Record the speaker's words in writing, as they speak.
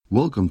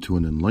Welcome to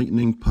an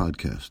enlightening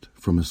podcast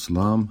from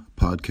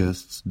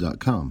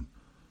IslamPodcasts.com.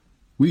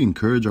 We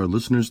encourage our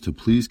listeners to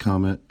please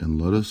comment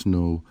and let us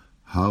know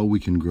how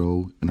we can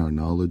grow in our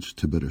knowledge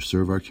to better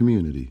serve our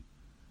community.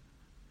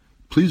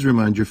 Please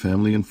remind your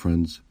family and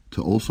friends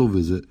to also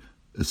visit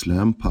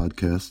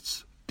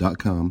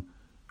IslamPodcasts.com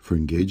for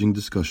engaging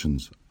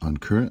discussions on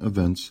current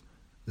events,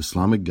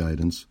 Islamic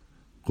guidance,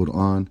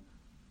 Quran,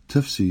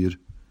 tafsir,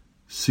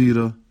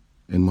 seerah,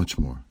 and much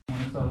more.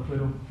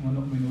 ونستغفره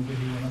ونؤمن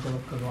به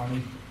ونتوكل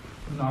عليه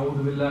ونعوذ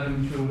بالله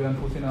من شرور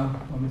أنفسنا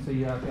ومن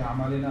سيئات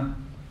أعمالنا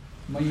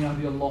من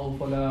يهدي الله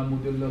فلا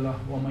مضل له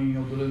ومن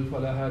يضلل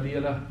فلا هادي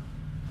له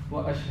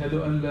وأشهد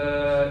أن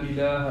لا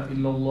إله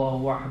إلا الله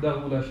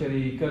وحده لا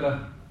شريك له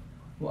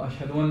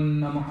وأشهد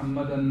أن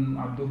محمدا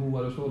عبده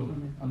ورسوله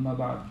أما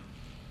بعد.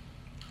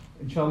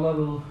 Inshallah,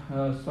 we'll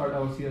start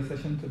our seerah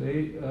session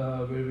today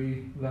where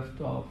we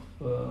left off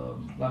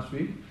last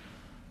week.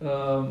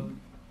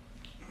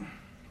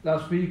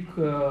 Last week,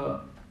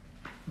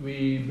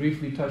 we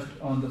briefly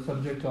touched on the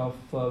subject of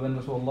when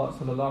Rasulullah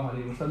sallallahu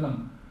alaihi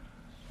wasallam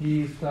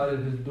he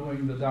started his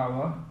doing the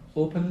da'wah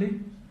openly,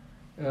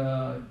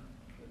 and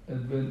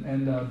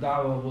the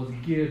da'wah was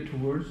geared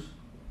towards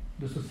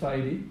the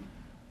society.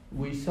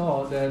 We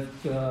saw that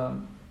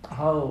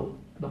how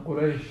the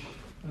Quraysh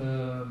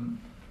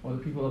or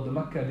the people of the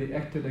Mecca, they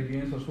acted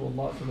against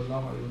Rasulullah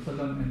sallallahu alaihi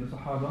wasallam and the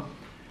Sahaba,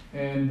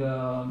 and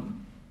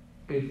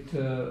it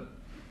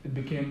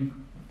became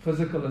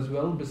physical as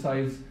well,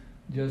 besides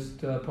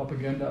just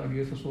propaganda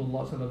against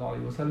Rasulullah sallallahu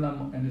alaihi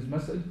wasallam and his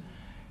message.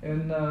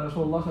 And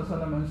Rasulullah sallallahu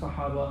alaihi wasallam and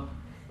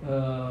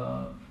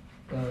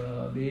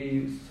Sahaba,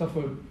 they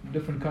suffered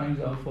different kinds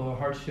of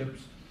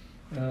hardships.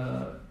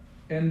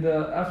 And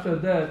after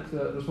that,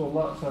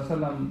 Rasulullah sallallahu alaihi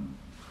wasallam,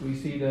 we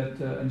see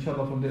that,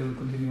 inshallah from there we'll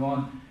continue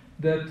on,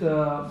 that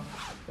Rasulullah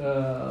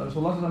sallallahu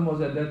alaihi wasallam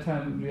was at that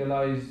time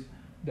realized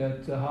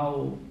that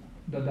how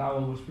the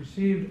da'wah was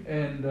perceived,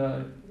 and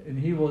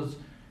he was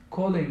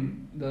calling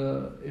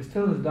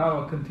still his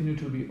da'wah continued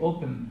to be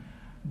open,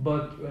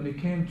 but when it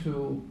came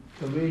to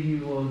the way he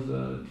was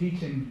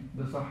teaching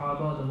the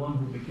Sahaba, the one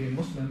who became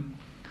Muslim,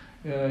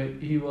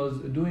 he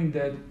was doing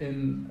that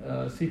in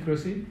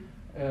secrecy,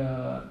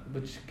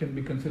 which can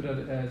be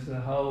considered as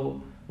how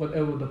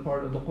whatever the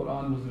part of the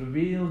Quran was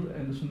revealed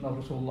and the Sunnah of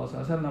Rasulullah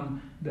sallallahu alaihi wasallam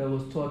that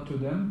was taught to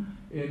them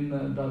in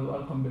Darul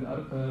Arqam bin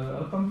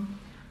Arqam,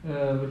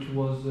 which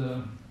was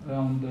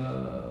around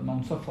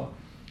Mount Safa.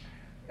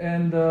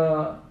 And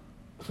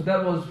so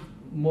that was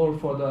more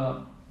for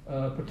the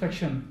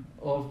protection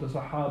of the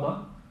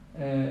Sahaba,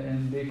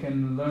 and they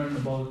can learn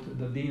about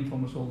the deen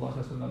from Rasulullah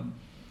sallallahu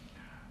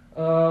alaihi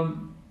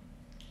wasallam.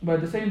 But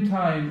at the same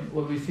time,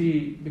 what we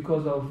see,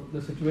 because of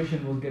the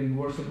situation was getting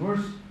worse and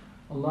worse,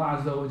 Allah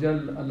Azza wa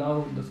Jal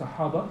allowed the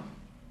Sahaba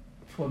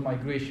for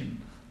migration.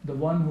 The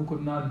one who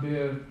could not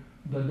bear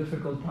the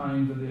difficult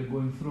times that they are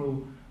going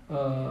through,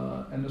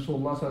 and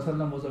Rasulullah sallallahu alaihi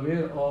wasallam was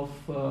aware of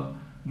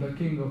the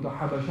king of the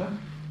Habasha,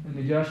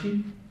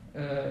 Najashi,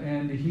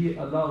 and he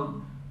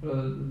allowed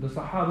the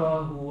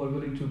Sahaba who were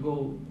willing to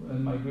go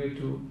and migrate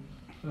to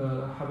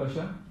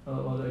Habasha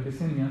or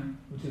Abyssinia,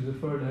 which is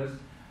referred as,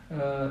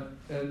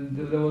 and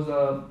there was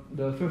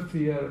the fourth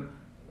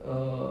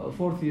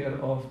year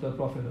of the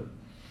prophethood,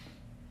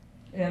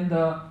 and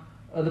the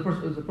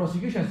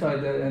prosecution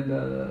started and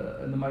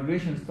the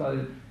migration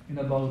started in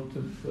about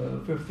the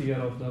fifth year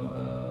of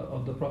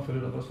the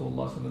prophethood of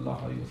Rasulullah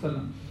sallallahu alaihi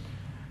wasallam.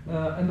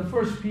 And the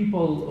first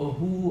people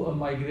who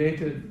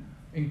migrated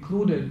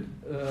included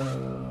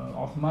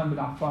Uthman bin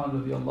Affan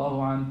radiallahu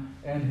anh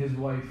and his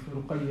wife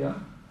Ruqayya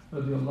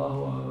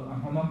radiallahu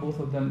anhuma. Both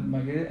of them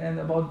migrated, and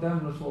about them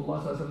Rasulullah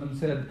sallallahu alaihi wasallam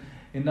said,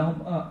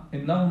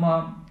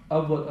 إنهما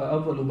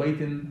أول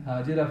بيت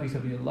هاجر في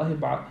سبيل الله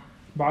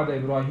بعد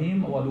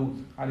إبراهيم وLut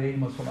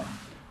عليهما السلام.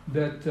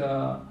 That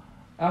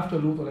after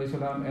Lut alayhi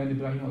salam and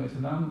Ibrahim alayhi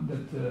salam,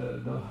 that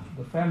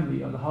the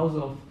family or the house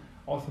of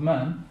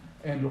Uthman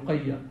and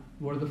Ruqayya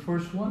were the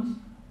first ones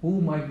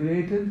who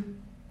migrated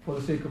for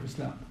the sake of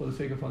Islam, for the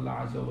sake of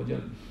Allah Azza wa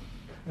Jal.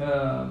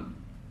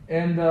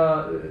 And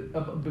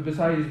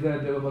besides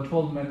that, there were about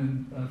 12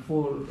 men and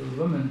 4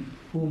 women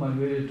who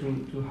migrated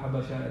to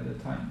Habasha at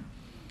that time.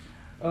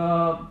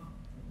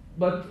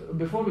 But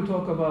before we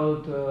talk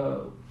about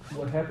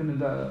what happened in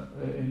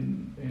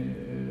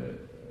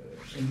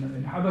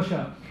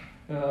Habasha,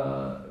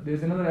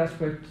 there's another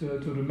aspect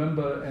to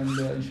remember, and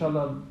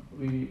inshallah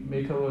we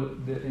may cover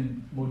that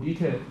in more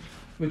detail,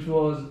 which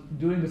was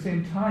during the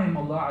same time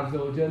Allah Azza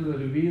wa Jalla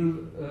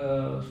revealed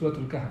Surah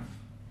Al-Kahf.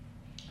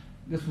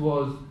 This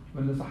was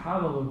when the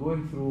Sahaba were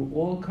going through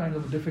all kinds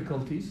of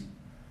difficulties,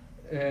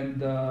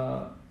 and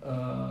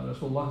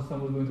Rasulullah was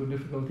going through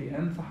difficulty,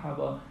 and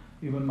Sahaba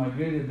even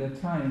migrated at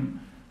that time.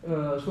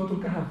 Surah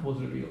Al-Kahf was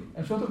revealed.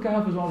 And Surah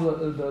Al-Kahf is one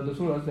of the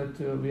surahs that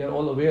we are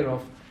all aware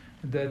of,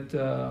 that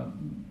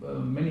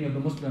many of the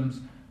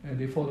Muslims,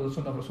 they follow the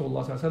Sunnah of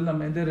Rasulullah sallallahu alaihi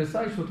wasallam, and they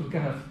recite Surah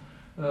Al-Kahf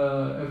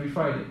every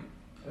Friday.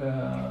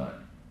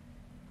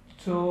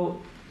 So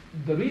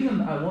the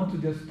reason I want to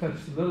just touch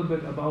a little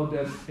bit about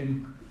that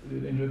in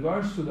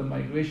regards to the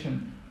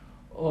migration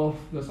of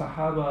the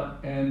Sahaba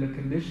and the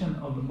condition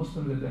of the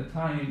Muslims at that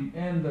time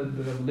and the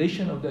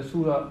revelation of that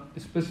surah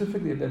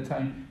specifically at that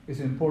time is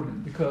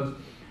important, because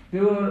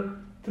there were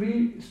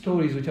 3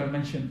 stories which are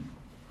mentioned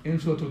in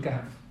Surah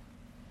Al-Kahf,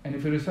 and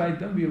if you recite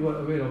them, we were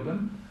aware of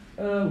them.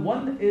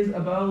 One is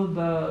about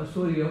the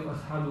story of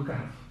Ashab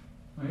al-Kahf,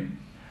 right?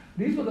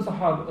 These were the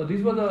Sahaba,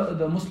 these were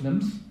the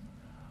Muslims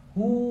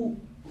who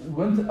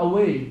went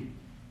away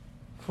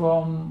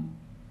from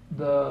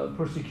the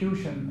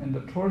persecution and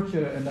the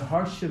torture and the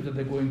hardship that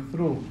they're going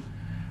through,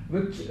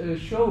 which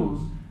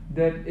shows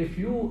that if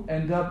you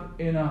end up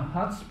in a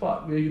hot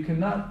spot where you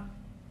cannot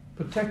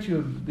protect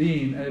your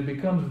deen and it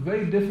becomes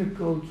very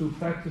difficult to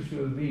practice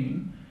your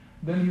deen,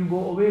 then you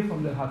go away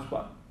from the hot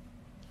spot.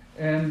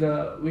 And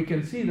we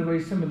can see the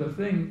very similar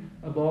thing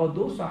about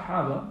those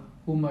Sahaba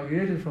who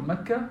migrated from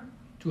Mecca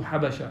to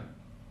Habasha,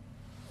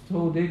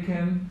 so they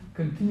can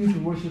continue to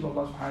worship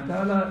Allah subhanahu wa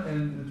ta'ala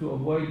and to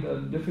avoid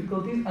the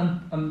difficulties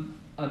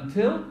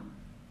until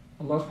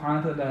Allah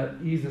subhanahu wa ta'ala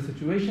ease the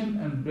situation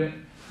and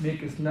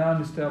make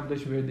Islam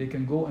established where they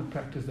can go and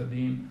practice the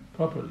deen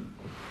properly.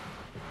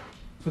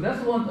 So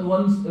that's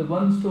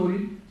one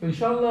story. So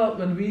inshallah,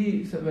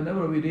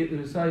 whenever we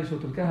recite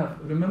Surah Al-Kahf,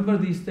 remember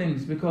these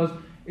things, because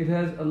it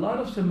has a lot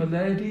of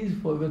similarities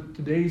with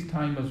today's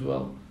time as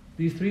well.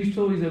 These 3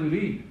 stories that we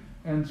read,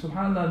 and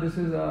subhanAllah, this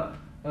is a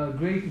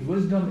great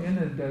wisdom in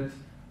it, that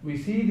we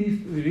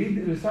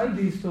recite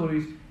these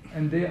stories,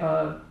 and they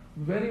are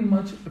very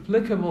much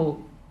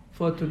applicable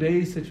for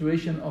today's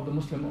situation of the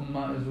Muslim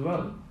Ummah as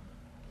well.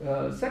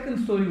 Second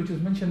story which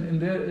is mentioned in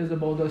there is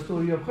about the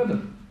story of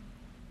Khidr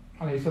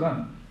alayhi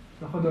salam,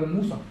 the Khidr and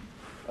Musa.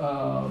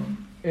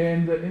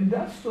 And in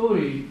that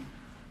story,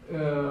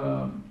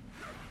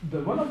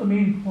 one of the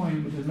main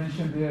points which is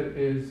mentioned there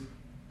is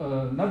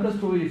not the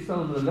story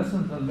itself, the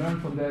lessons I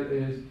learned from that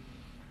is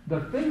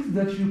the things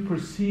that you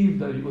perceive,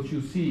 that what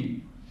you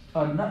see,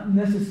 are not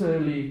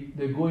necessarily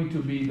they're going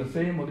to be the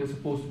same or they're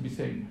supposed to be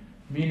same.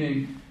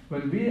 Meaning,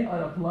 when we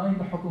are applying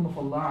the hukum of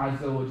Allah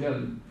Azza wa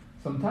Jal,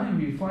 sometimes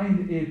we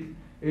find it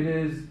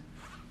is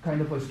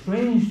kind of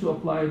strange to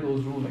apply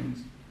those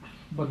rulings.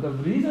 But the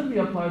reason we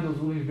apply those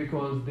rulings is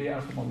because they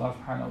are from Allah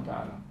subhanahu wa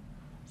ta'ala.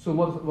 So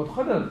what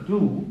Khidr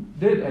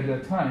did at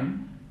that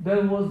time,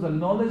 there was the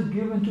knowledge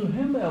given to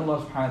him by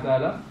Allah subhanahu wa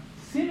ta'ala.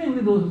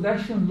 Seemingly those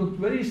actions looked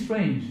very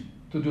strange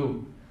to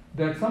do.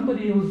 That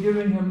somebody was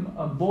giving him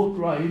a boat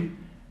ride,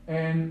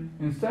 and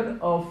instead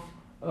of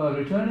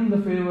returning the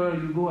favor,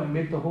 you go and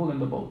make the hole in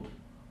the boat.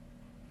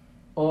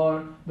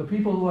 Or the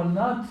people who are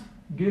not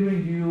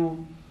giving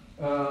you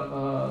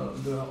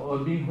or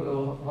being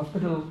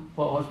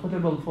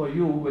hospitable for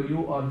you when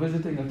you are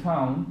visiting a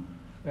town,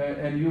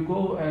 and you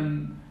go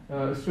and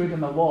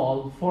straighten a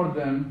wall for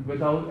them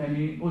without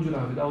any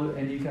ujra, without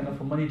any kind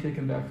of money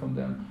taken back from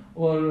them.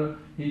 Or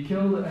he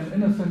killed an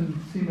innocent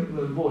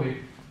little boy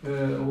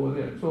over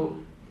there. So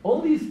all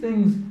these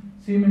things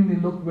seemingly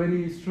look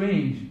very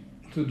strange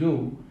to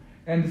do,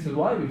 and this is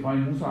why we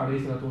find Musa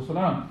alayhi salatu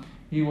wasalam,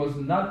 he was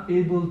not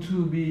able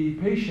to be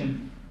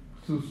patient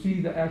to see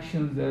the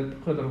actions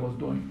that Khidr was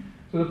doing.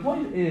 So the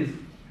point is,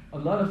 a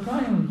lot of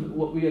times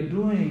what we are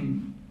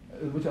doing,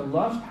 which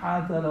Allah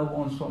subhanahu wa ta'ala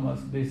wants from us,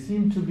 they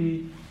seem to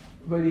be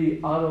very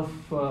out of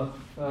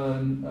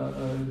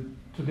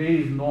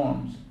today's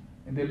norms,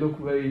 and they look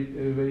very,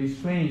 very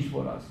strange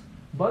for us.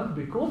 But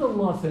because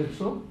Allah said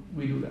so,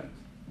 we do that.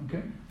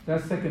 Okay,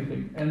 that's second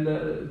thing. And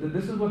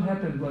this is what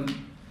happened when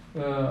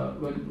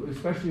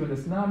especially when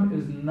Islam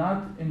is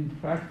not in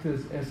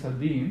practice as a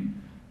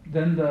deen,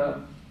 then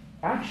the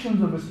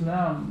actions of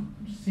Islam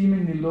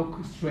seemingly look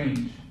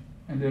strange.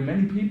 And there are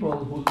many people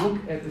who look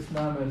at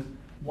Islam as,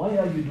 why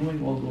are you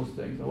doing all those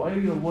things? Or why are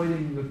you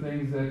avoiding the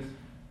things that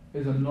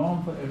is a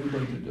norm for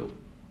everybody to do?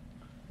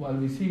 Well,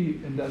 we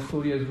see in that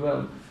story as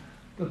well.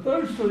 The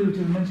third story which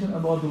is mentioned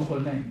about Dhul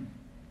Qarnayn,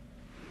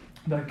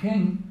 the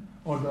king,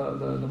 or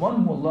the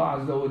one who Allah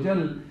Azza wa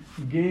Jal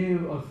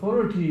gave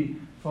authority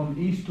from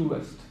east to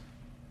west,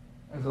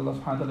 as Allah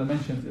subhanahu wa ta'ala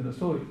mentions in the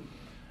story.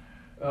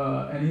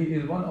 And he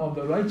is one of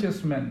the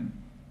righteous men.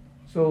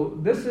 So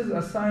this is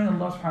a sign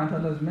Allah subhanahu wa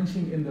ta'ala is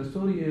mentioning in the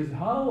story, is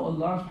how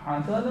Allah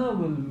subhanahu wa ta'ala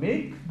will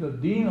make the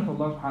deen of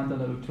Allah subhanahu wa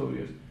ta'ala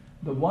victorious.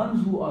 The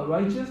ones who are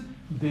righteous,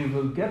 they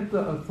will get the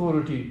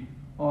authority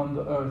on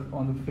the earth,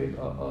 on the faith,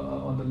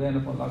 on the land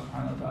of Allah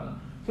subhanahu wa ta'ala.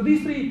 So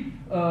these 3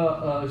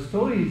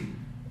 stories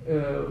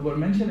were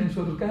mentioned in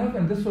Surah Al-Kahf,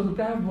 and this Surah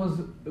Al-Kahf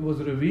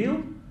was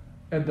revealed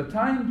at the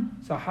time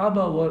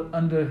Sahaba were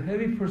under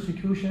heavy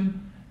persecution,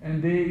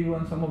 and they,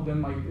 even some of them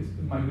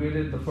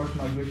migrated, the first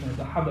migration is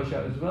the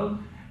Habasha as well,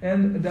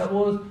 and that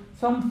was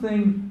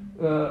something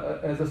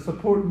as a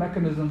support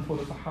mechanism for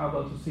the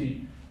Sahaba to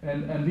see,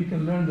 and we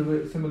can learn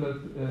the similar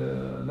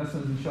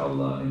lessons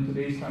inshallah in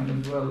today's time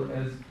as well,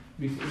 as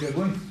we are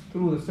going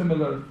through a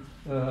similar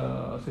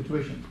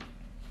situation.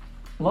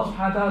 Allah subhanahu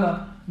wa ta'ala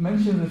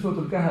mentioned in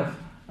Surah Al-Kahf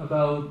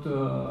about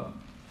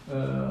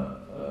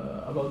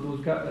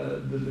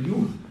those the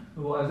youth.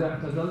 وَإِذَا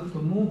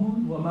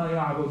اعْتَزَلْتُمُوهُمْ وَمَا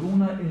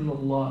يَعْبُدُونَ إِلَّا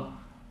اللَّهَ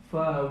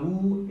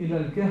فَأَوُوا إِلَى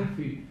الْكَهْفِ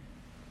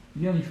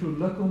ينشر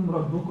لكم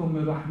ربكم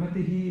من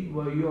رحمته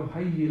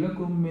ويحيي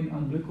لكم من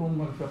أمركم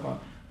مرفقا.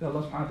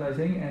 Allah subhanahu wa ta'ala is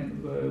saying,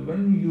 and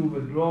when you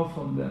withdraw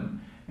from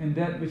them and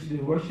that which they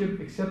worship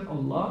except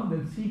Allah,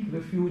 then seek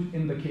refuge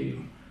in the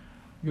cave.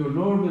 Your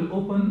Lord will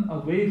open a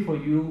way for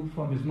you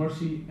from His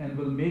mercy and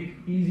will make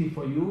easy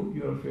for you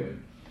your affair.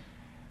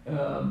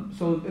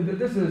 So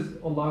this is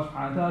Allah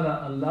subhanahu wa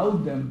ta'ala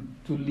allowed them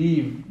to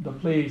leave the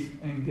place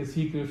and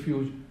seek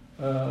refuge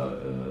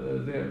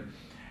there.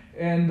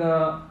 And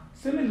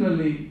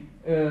similarly,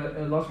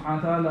 Allah subhanahu wa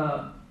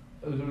ta'ala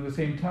during the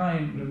same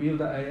time revealed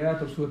the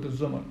ayat of Surah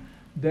Al-Zumar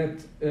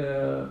that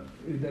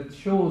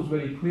shows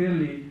very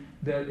clearly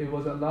that it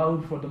was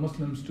allowed for the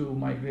Muslims to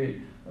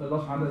migrate.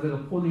 Allah subhanahu wa ta'ala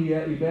said, قُلْ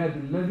يَا عِبَادِ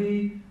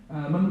الَّذِي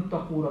آمَنُوا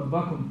اتَّقُوا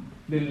رَبَّكُمْ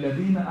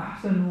لِلَّذِينَ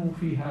أَحْسَنُوا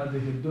فِي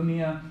هَذِهِ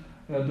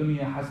الدُّنْيا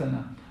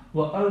حَسَنَةً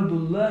وَأَرْضُ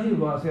اللَّهِ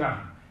وَاسِعَةٌ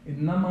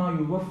إِنَّمَا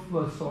يُوَفَّى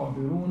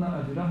الصَّابِرُونَ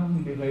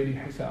أَجْرَهُمْ بِغَيْرِ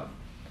حِسَابٍ.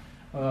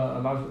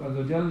 Allah Azza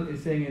wa Jal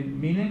is saying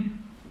in meaning,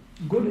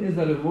 good is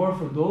the reward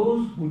for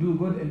those who do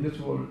good in this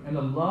world, and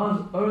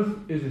Allah's earth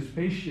is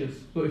spacious.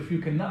 So if you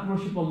cannot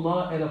worship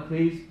Allah at a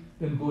place,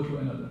 then go to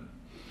another.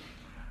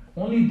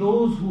 Only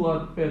those who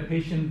are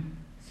patient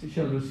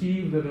shall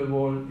receive the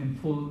reward in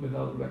full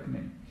without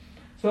reckoning.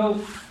 So,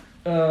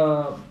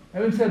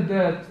 having said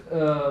that,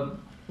 so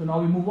now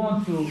we move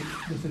on to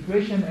the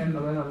situation, and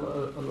when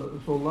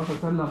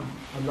Allah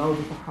allowed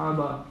the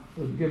Sahaba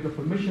to give the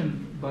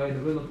permission by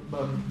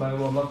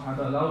Allah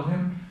allowed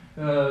him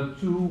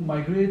to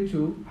migrate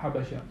to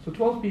Habasha. So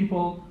 12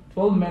 people,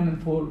 12 men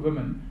and 4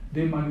 women,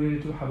 they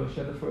migrated to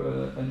Habasha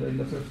in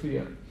the first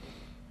year,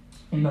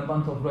 in the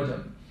month of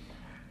Rajab.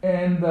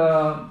 And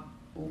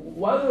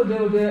while they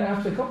were there,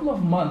 after a couple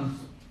of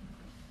months,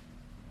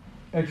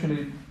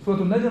 actually, Surah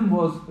Al-Najm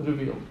was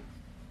revealed,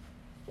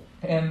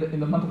 and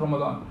in the month of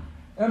Ramadan.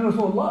 And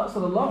Rasulullah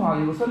sallallahu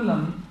alaihi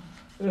wasallam,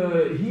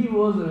 he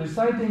was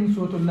reciting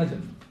Surah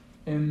Al-Najm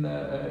in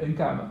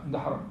Kaaba, in the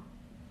Haram.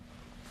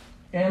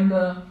 And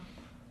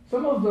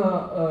some of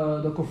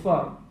the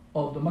kuffar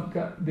of the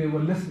Makkah, they were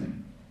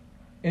listening.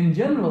 In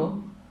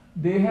general,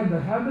 they had the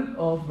habit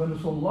of when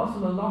Rasulullah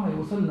sallallahu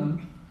alaihi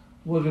wasallam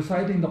was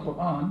reciting the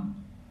Quran,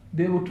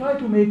 they would try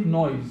to make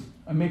noise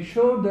and make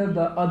sure that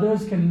the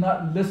others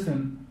cannot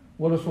listen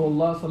what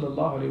Rasulullah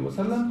sallallahu alaihi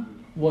wasallam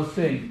was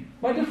saying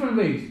by different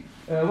ways.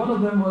 One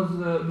of them was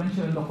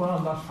mentioned in the Quran.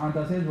 Allah subhanahu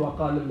wa ta'ala says,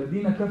 وَقَالَ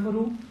الَّذِينَ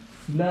كَفَرُوا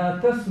لَا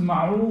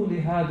تَسْمَعُوا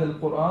لِهَذَا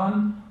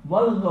الْقُرْآنِ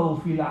وَالْغَوْا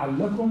فِي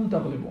لَعَلَّكُمْ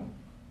تَغْلِبُونَ.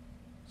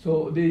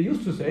 So they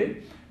used to say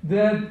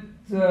that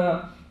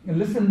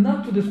listen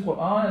not to this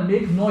Quran and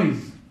make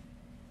noise,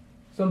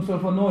 some sort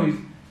of a noise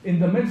in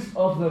the midst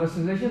of the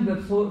recitation,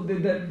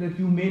 that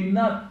you may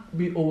not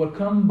be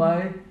overcome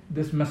by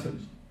this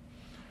message.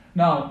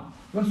 Now,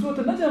 when Surah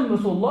Al-Najm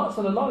Rasulullah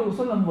sallallahu alaihi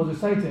wasallam was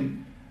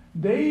reciting,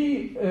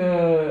 they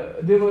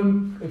were,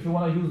 if you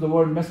want to use the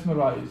word,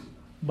 mesmerized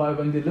by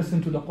when they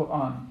listened to the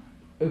Quran.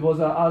 It was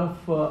out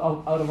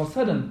of a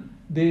sudden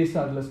they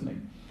started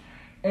listening,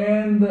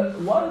 and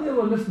while they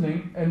were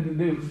listening, and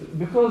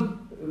because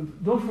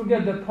don't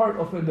forget that part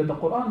of it, that the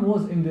Quran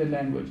was in their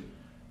language,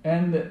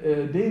 and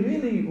they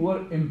really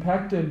were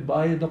impacted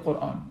by the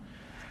Quran.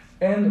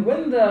 And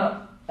when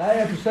the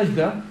ayat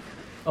sajda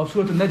of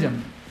Surah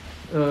Al-Najm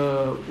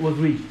was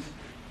reached,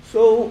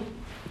 so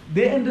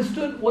they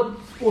understood what's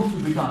supposed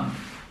to be done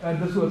as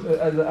the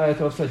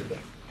ayat of sajda.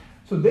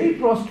 So they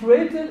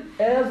prostrated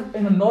as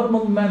in a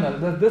normal manner,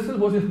 that this is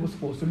what was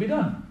supposed to be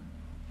done.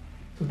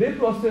 So they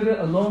prostrated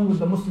along with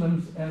the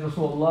Muslims and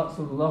Rasulullah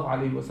sallallahu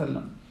alaihi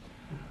wasallam.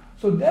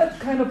 So that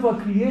kind of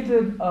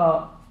created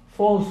a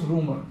false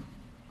rumor,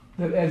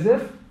 that as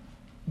if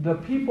the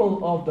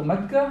people of the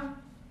Mecca,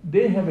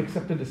 they have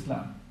accepted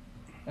Islam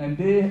and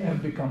they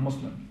have become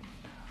Muslim.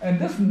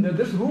 And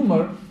this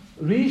rumor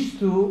reached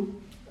to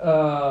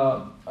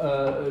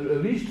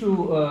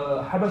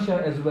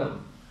Habasha as well.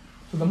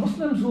 So the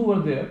Muslims who were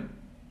there,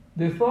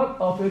 they thought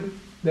of it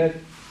that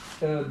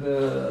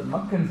the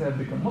Meccans have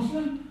become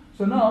Muslim,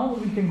 so now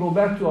we can go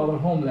back to our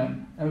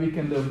homeland and we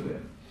can live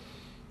there.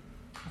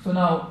 So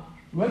now,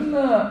 when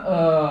they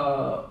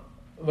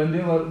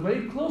were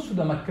very close to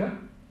the Mecca,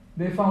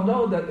 they found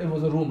out that it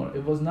was a rumor.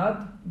 It was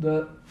not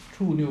the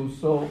true news.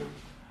 So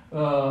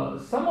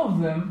some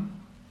of them,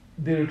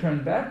 they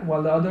returned back,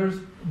 while the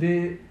others,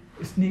 they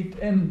sneaked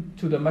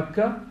into the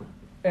Mecca,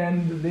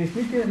 and they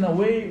sneaked in a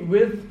way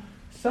with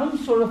some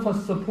sort of a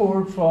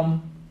support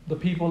from the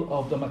people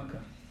of the Mecca.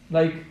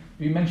 Like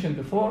we mentioned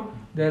before,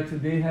 that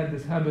they had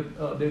this habit,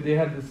 they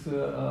had this,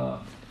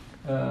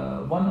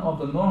 one of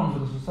the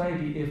norms of the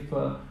society, if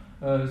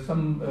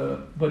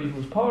somebody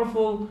who's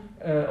powerful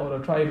or a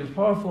tribe is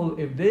powerful,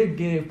 if they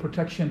gave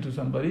protection to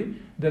somebody,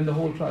 then the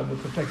whole tribe would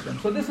protect them.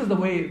 So this is the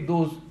way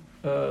those,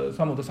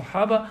 some of the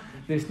Sahaba,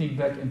 they sneak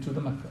back into the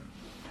Mecca.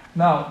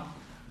 Now,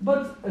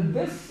 but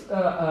this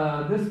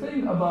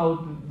thing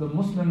about the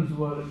Muslims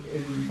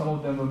some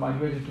of them were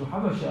migrated to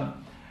Habasha,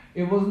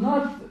 it was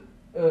not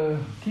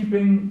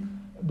keeping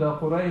the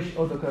Quraysh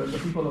or the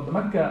people of the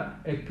Mecca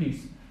at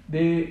peace.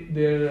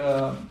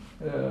 their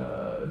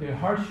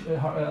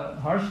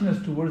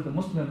harshness towards the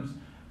Muslims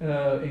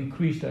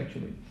increased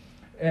actually,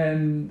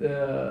 and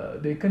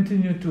they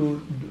continue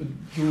to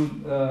do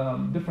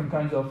different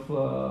kinds of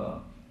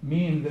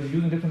means. They're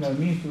using different kinds of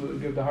means to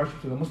give the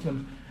hardship to the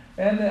Muslims,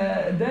 and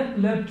that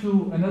led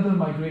to another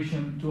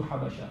migration to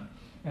Habasha.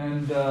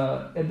 And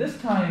at this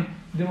time,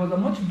 there was a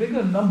much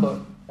bigger number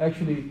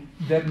actually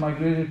that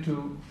migrated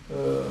to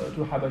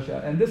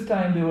Habasha. And this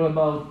time there were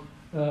about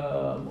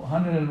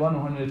 101,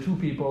 102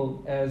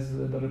 people, as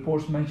the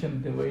reports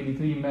mentioned. There were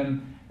 83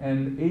 men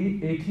and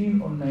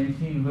 18 or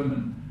 19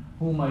 women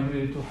who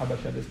migrated to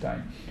Habasha this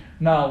time.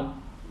 Now,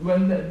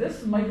 when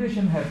this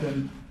migration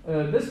happened,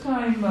 this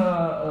time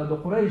the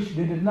Quraysh,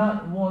 they did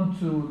not want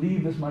to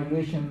leave this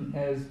migration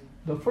as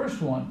the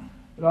first one.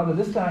 Rather,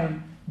 this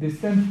time they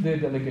sent their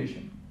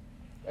delegation.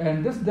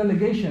 And this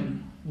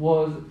delegation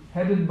was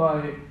headed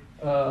by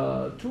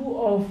two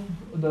of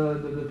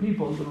the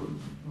people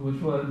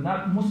which were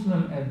not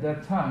Muslim at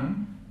that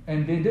time,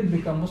 and they did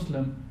become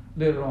Muslim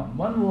later on.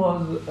 One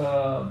was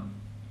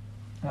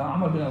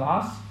Amr bin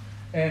al-As,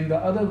 and the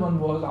other one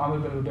was Amr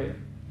bin Rubayh.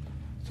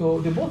 So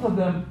both of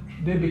them,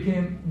 they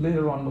became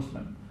later on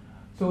Muslim.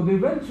 So they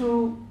went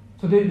to,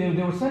 so they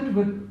were sent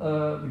with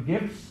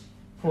gifts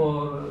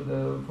for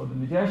the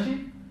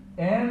Najashi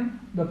and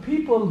the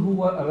people who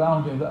were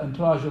around him, the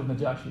entourage of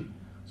Najashi.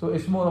 So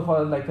it's more of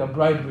like a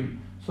bribery.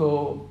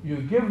 So you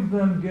give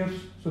them gifts,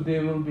 so they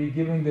will be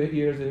giving their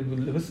ears, they will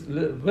be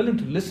willing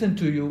to listen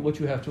to you, what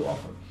you have to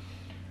offer.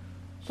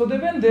 So they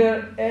went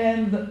there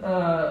and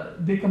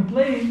they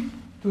complained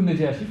to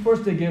Najashi.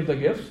 First they gave the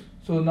gifts,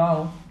 so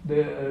now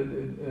the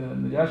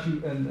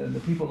Najashi and the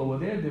people over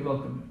there, they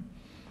welcomed him.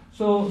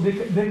 So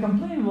their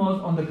complaint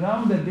was on the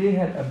ground that they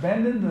had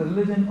abandoned the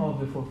religion of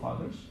the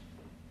forefathers.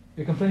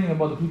 They're complaining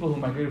about the people who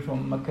migrated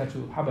from Mecca to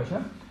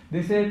Habasha.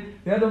 They said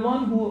they are the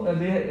one who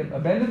they had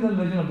abandoned the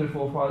religion of their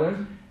forefathers,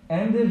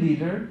 and their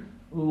leader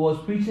was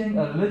preaching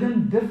a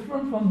religion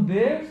different from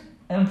theirs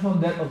and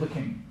from that of the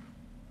king.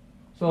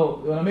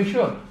 So you want to make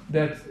sure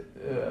that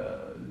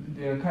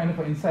they're kind of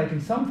inciting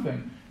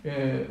something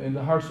in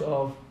the hearts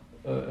of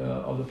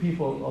the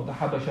people of the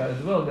Habasha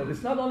as well. That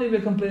it's not only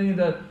they're complaining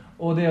that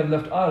they have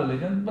left our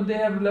religion, but they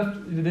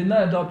did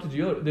not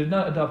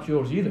adopt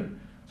yours either.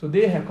 So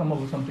they have come up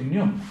with something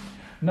new.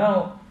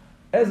 Now,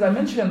 as I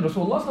mentioned,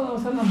 Rasulullah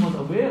ﷺ was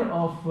aware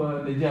of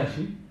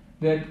Najashi,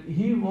 that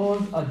he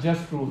was a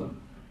just ruler.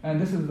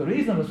 And this is the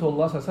reason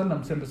Rasulullah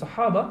ﷺ sent the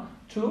Sahaba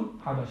to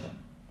Habasha.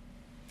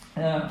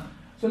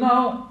 So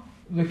now,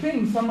 the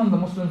king summoned the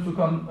Muslims to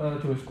come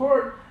to his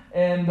court,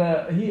 and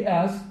he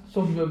asked,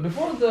 so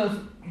before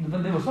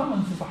when they were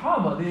summoned to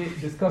Sahaba, they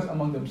discussed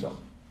among themselves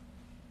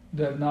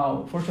that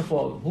now, first of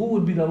all, who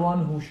would be the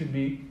one who should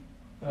be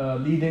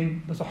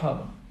leading the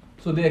Sahaba.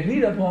 So they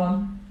agreed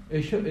upon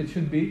it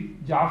should be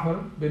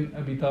Ja'far bin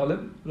Abi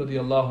Talib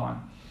radiallahu anh.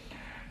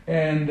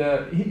 And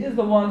he is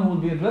the one who will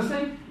be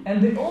addressing,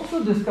 and they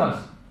also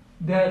discussed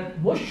that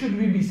what should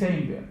we be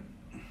saying there.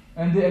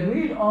 And they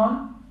agreed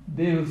on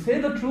they will say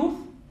the truth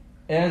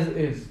as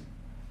is.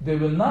 They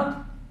will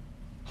not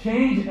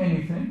change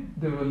anything,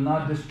 they will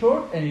not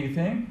distort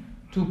anything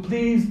to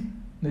please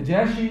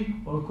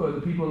Najashi or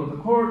the people of the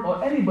court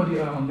or anybody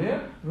around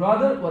there.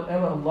 Rather,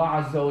 whatever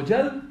Allah Azza wa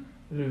Jal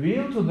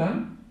revealed to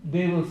them,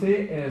 they will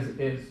say as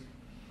is.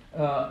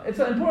 It's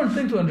an important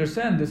thing to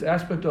understand this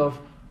aspect of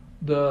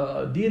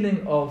the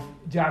dealing of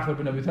Ja'far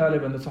bin Abi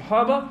Talib and the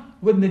Sahaba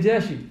with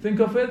Najashi. Think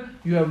of it,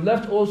 you have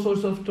left all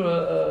sorts of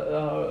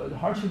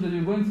hardship that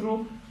you're going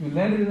through, you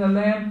landed in a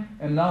land,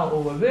 and now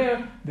over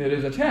there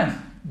is a chance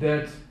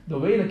that the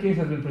way the case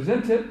has been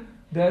presented,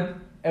 that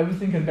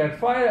everything can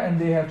backfire and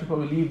they have to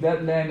probably leave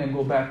that land and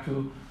go back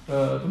to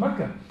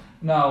Mecca.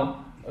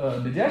 Now,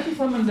 Najashi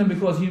summoned them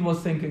because he was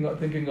thinking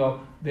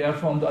of they are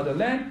from the other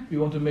land. We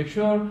want to make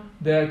sure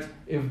that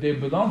if they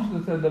belong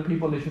to the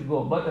people, they should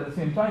go. But at the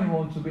same time, he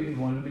wanted to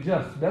be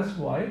just. That's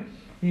why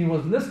he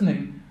wanted to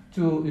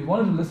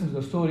listen to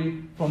the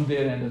story from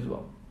their end as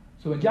well.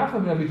 So when Ja'far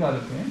bin Abi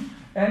Talib came,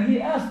 and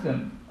he asked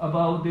them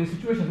about their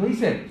situation, so he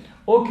said,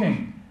 "O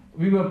king,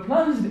 we were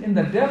plunged in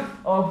the depth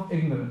of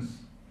ignorance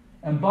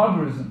and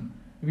barbarism.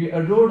 We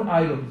adored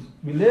idols.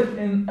 We lived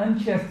in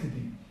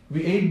unchastity.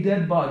 We ate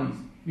dead bodies.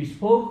 We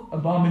spoke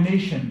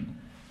abomination.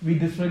 We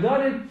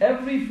disregarded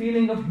every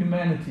feeling of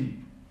humanity,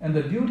 and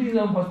the duties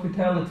of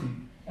hospitality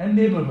and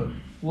neighborhood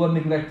were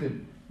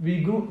neglected. We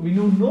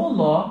knew no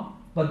law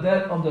but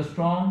that of the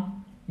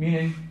strong,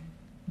 meaning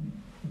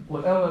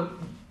whatever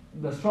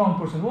the strong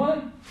person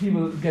wanted, he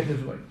will get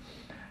his way.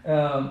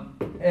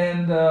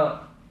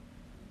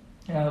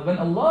 When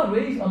Allah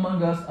raised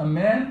among us a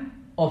man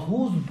of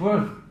whose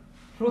birth,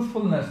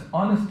 truthfulness,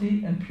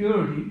 honesty, and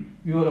purity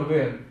we were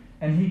aware,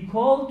 and he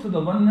called to the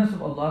oneness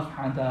of Allah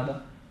subhanahu wa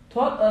ta'ala,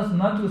 taught us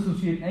not to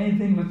associate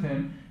anything with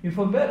him, he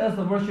forbade us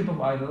the worship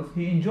of idols,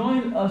 he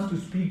enjoined us to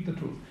speak the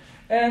truth.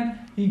 And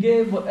he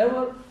gave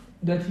whatever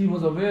that he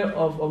was aware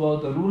of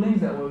about the rulings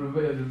that were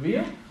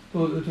revealed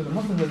to the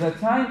Muslims at that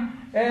time,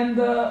 and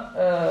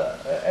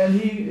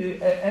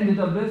he ended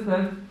up this,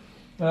 that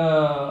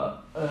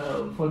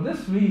For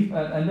this reason,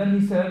 and then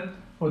he said,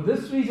 for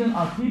this reason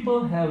our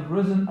people have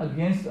risen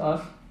against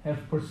us,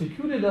 have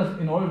persecuted us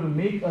in order to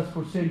make us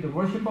forsake the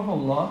worship of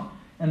Allah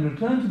and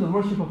return to the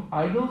worship of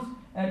idols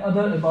and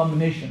other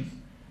abominations.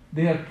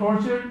 They have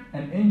tortured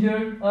and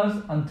injured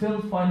us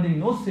until, finding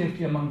no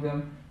safety among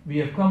them, we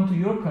have come to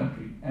your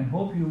country and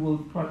hope you will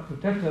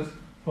protect us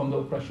from the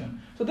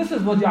oppression. So this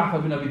is what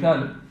Ja'far bin Abi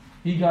Talib,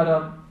 he got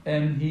up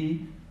and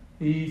he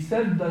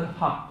said the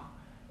haqq.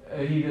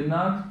 He did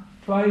not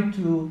try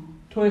to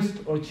twist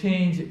or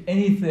change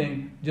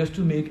anything just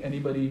to make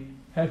anybody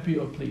happy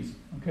or pleased.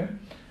 Okay?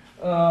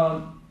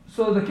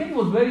 So the king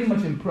was very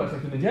much impressed.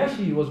 Actually,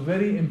 Najashi was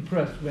very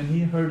impressed when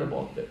he heard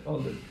about all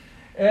this.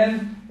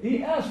 And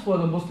he asked for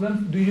the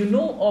Muslims, do you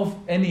know of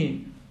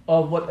any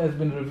of what has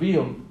been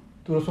revealed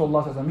to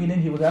Rasulullah sallallahu alaihi wasallam?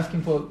 Meaning he was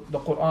asking for the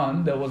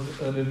Quran that was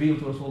revealed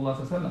to Rasulullah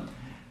sallallahu alaihi wasallam.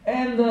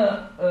 And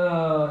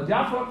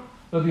Ja'far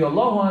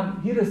radiallahu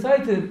anh, he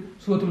recited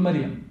Surah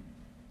Al-Maryam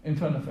in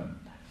front of him.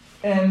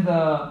 And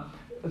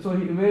so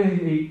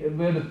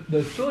where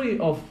the story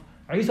of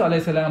Isa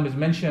alayhi salam is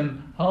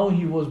mentioned, how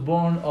he was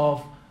born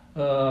of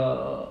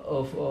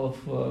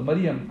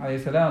Maryam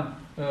alayhi salam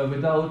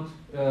without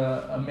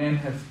a man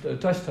has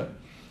touched her.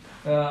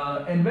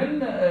 And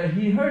when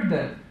he heard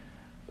that,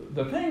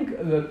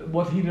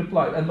 what he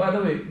replied, and by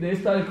the way, they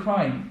started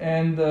crying,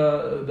 and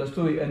the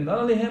story, and not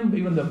only him,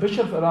 even the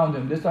bishops around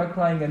him, they started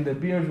crying, and their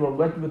beards were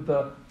wet with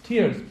the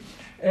tears.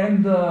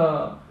 And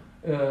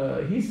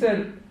he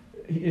said,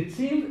 it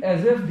seemed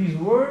as if these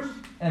words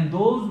and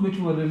those which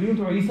were revealed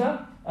to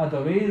Isa are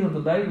the rays of the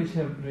light which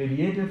have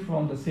radiated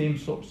from the same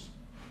source.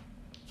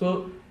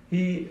 So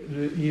he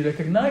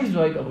recognized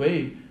right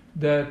away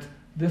that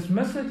this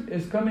message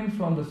is coming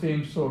from the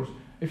same source.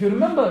 If you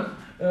remember,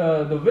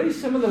 the very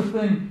similar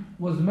thing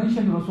was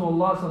mentioned to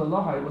Rasulullah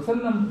sallallahu alaihi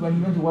wasallam when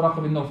he went to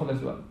Waraq bin Nawfal as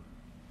well.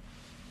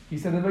 He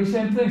said the very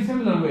same thing,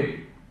 similar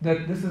way,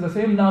 that this is the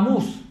same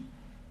namus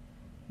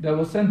that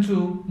was sent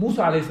to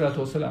Musa alayhi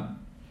salatu wasalam.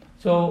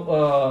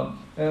 So,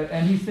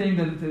 and he's saying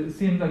that it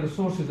seems like the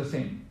source is the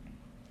same.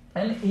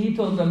 And he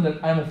told them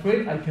that I'm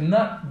afraid I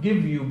cannot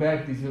give you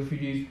back these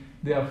refugees.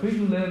 They are free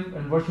to live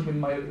and worship in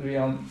my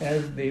realm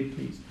as they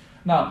please.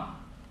 Now,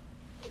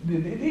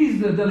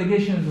 these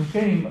delegations who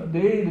came,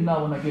 they did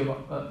not want to give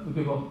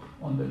up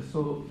on this.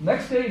 So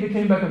next day they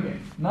came back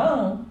again.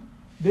 Now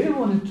they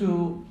wanted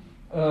to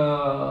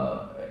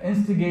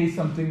instigate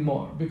something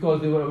more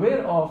because they were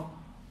aware of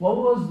what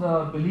was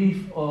the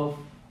belief of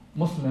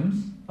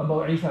Muslims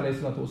about Isa alayhi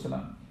salatu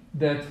wasalam.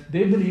 That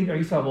they believed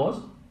Isa was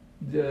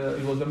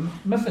a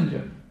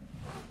messenger,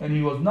 and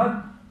he was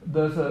not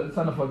the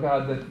son of a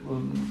God that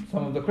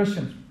some of the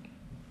Christians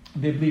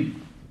they believed.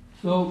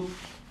 So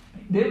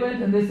they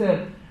went and they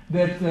said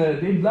that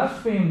they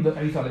blasphemed Isa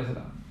alayhi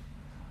salam.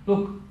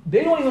 Look,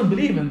 they don't even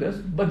believe in this,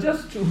 but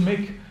just to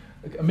make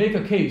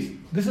a case,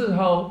 this is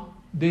how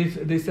they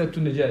said to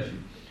Najashi.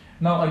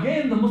 Now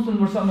again, the Muslims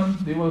were summoned,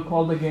 they were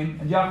called again,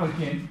 and Ja'far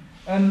came.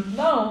 And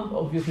now,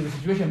 obviously, the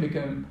situation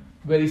became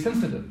very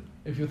sensitive.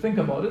 If you think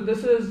about it,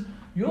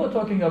 you are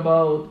talking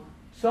about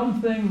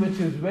something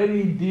which is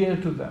very dear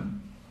to them.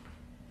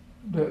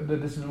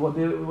 This is what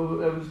they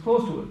was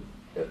close to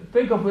it.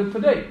 Think of it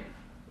today.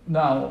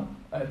 Now,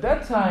 at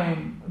that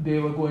time, they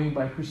were going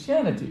by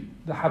Christianity,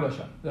 the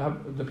Habasha,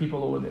 the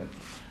people over there.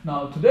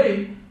 Now,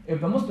 today,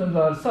 if the Muslims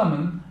are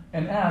summoned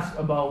and asked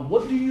about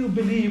what do you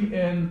believe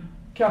in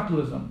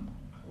capitalism?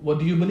 What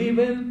do you believe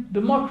in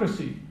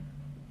democracy?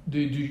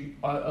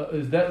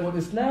 Is that what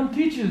Islam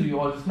teaches you,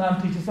 or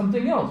Islam teaches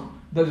something else?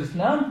 That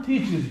Islam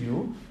teaches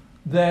you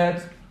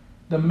that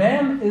the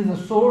man is the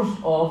source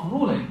of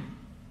ruling,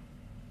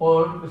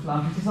 or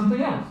Islam teaches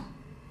something else?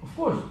 Of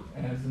course,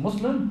 as a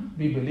Muslim,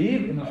 we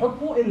believe in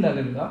al-hukmu illa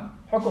lillah.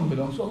 Hukm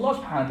belongs to Allah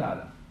subhanahu wa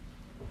ta'ala.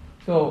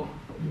 So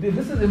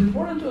this is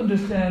important to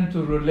understand,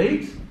 to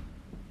relate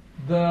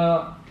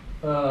the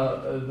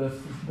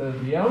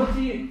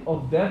reality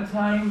of that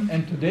time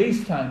and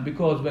today's time,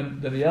 because when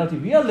the reality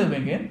we are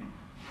living in,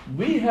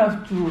 we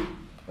have to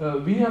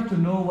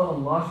know what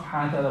Allah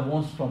subhanahu wa ta'ala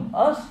wants from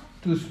us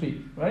to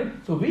speak, right?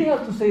 So we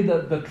have to say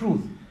the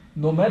truth,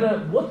 no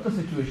matter what the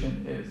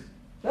situation is.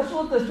 That's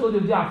what the story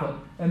of Ja'far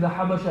and the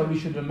Habasha we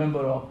should remember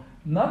of.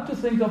 Not to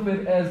think of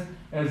it as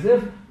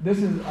if this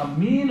is a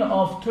mean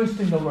of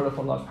twisting the word of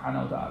Allah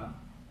subhanahu wa ta'ala.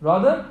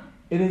 Rather,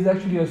 it is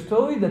actually a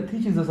story that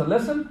teaches us a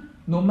lesson.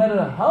 No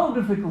matter how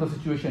difficult the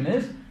situation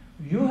is,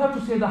 you have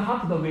to say the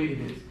haqq the way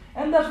it is.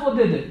 And that's what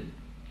they did.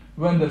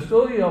 When the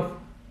story of,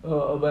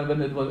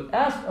 when it was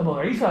asked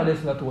about Isa alayhi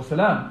salatu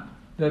wasalam,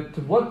 that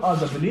what are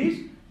the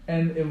beliefs,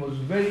 and it was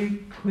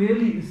very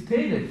clearly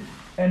stated.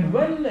 And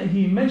when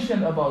he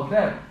mentioned about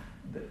that,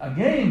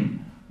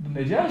 again, the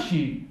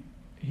Najashi,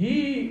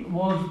 he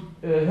was,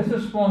 his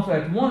response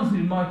at once, he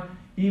remarked,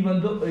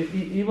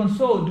 even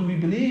so, do we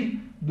believe,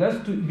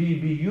 blessed to be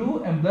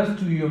you and blessed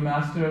to your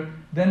master,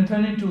 then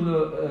turning to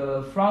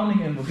the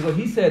frowning envoy, because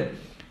he said,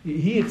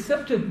 he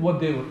accepted what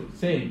they were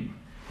saying,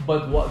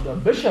 but what the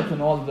bishops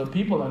and all the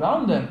people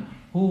around them,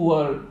 who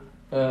were,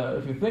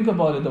 if you think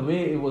about it, the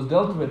way it was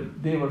dealt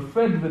with, they were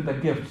fed with the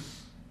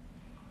gifts.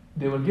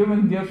 They were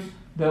given gifts.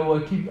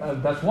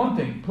 That's one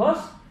thing. Plus,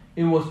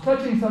 it was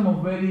touching some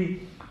of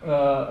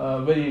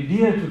very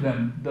dear to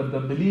them, the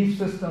belief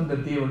system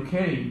that they were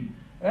carrying.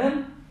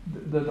 And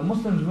the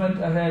Muslims went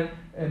ahead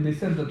and they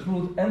said the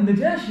truth. And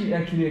Najashi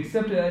actually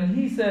accepted, and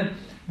he said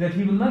that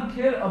he will not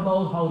care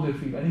about how they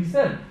feel. And he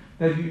said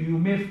that you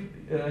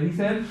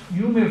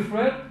may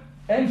fret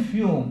and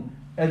fume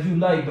as you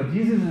like, but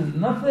Jesus is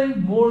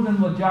nothing more than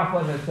what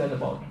Ja'far has said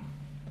about him.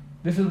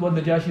 This is what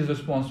Najashi's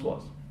response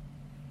was.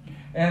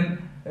 And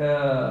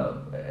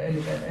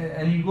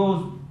he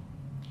goes,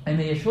 and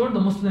he assured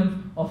the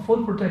Muslims of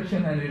full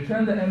protection and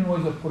returned the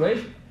envoys of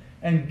Quraysh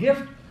and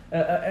gift.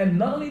 And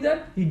not only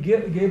that, he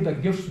gave the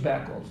gifts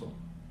back also,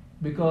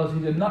 because he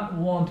did not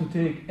want to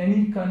take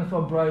any kind of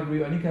a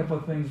bribery or any kind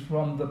of things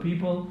from the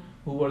people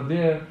who were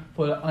there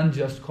for an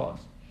unjust cause.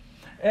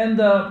 And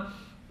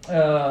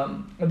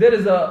there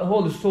is a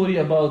whole story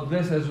about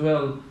this as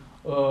well,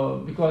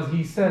 because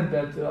he said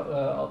that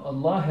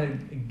Allah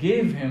had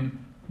gave him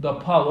the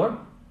power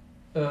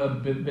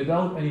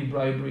without any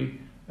bribery.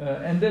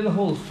 And there's a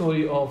whole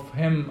story of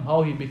him,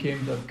 how he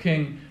became the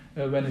king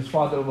when his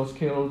father was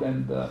killed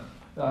and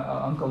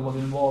uncle was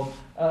involved.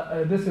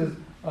 This is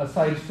a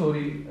side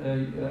story,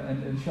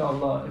 and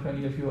inshallah, if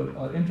any of you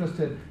are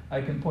interested,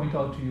 I can point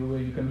out to you where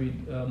you can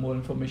read more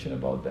information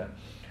about that.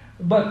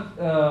 But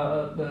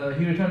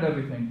he returned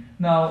everything.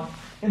 Now,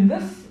 in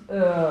this,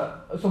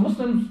 so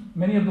Muslims,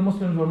 many of the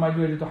Muslims were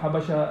migrated to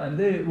Habasha, and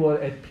they were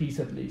at peace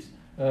at least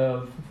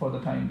for the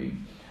time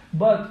being.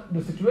 But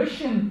the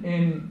situation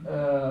in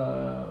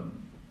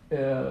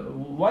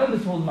while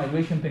this whole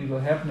migration things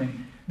were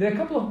happening, there are a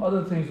couple of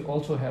other things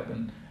also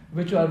happened,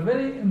 which are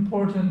very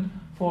important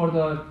for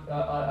the,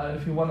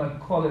 if you want to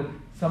call it,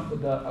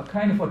 a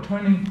kind of a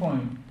turning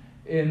point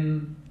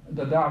in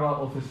the da'wah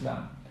of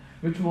Islam,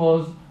 which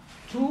was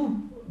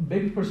two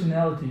big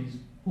personalities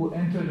who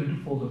entered into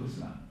the fold of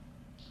Islam.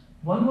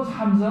 One was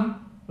Hamza,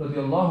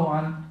 radiallahu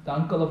anh, the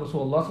uncle of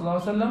Rasulullah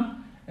sallallahu alaihi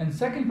wasallam, and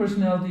second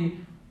personality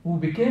who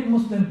became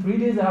Muslim 3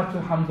 days after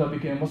Hamza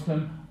became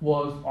Muslim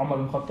was Umar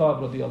ibn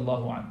Khattab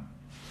radiallahu anh.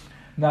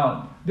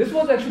 Now, this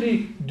was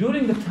actually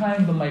during the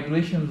time the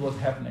migration was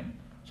happening.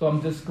 So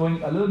I'm just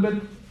going a little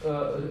bit,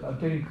 I'm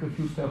taking a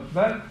few steps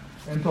back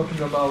and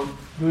talking about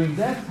during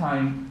that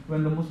time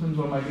when the Muslims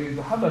were migrating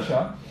to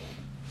Habasha.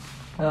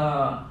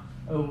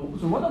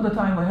 So one of the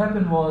time what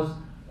happened was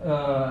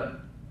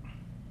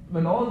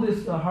when all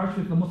this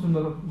hardship the Muslims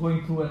were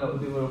going through and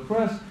they were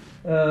oppressed,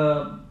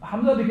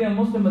 Hamza became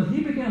Muslim, but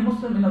he became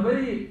Muslim in a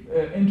very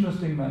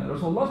interesting manner.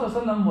 Rasulullah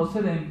ﷺ was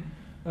sitting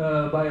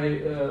by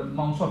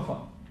Mount Safa,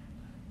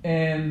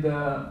 and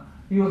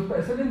he was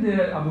sitting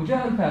there. Abu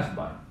Jahl passed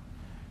by,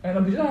 and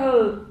Abu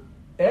Jahl,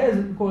 as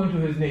according to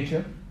his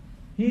nature,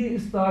 he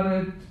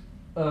started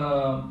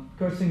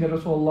cursing at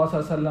Rasulullah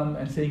ﷺ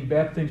and saying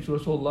bad things to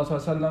Rasulullah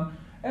ﷺ,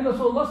 and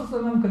Rasulullah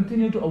ﷺ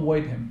continued to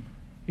avoid him.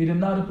 He did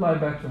not reply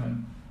back to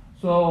him.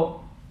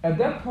 So at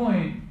that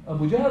point,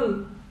 Abu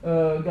Jahl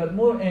got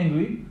more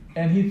angry,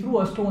 and he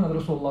threw a stone at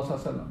Rasulullah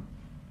ﷺ,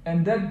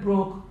 and that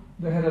broke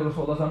the head of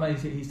Rasulullah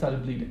ﷺ, and he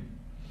started bleeding.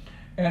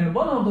 And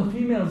one of the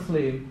female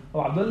slaves,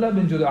 Abdullah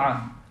bin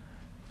Juda'an,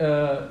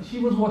 she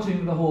was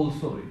watching the whole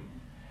story.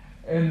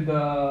 And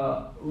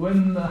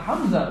when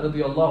Hamza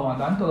radiallahu anhu,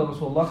 the uncle of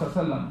Rasulullah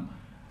ﷺ,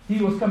 he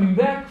was coming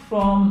back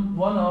from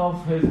one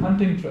of his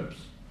hunting trips,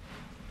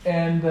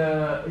 and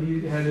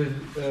he had his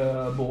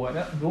bow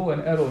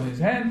and arrow in his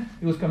hand.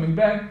 He was coming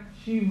back.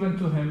 She went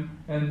to him,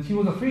 and she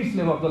was a free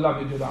slave of Abdullah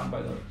bin Juda'an,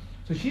 by the way.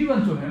 So she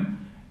went to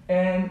him,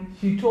 and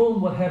she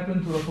told what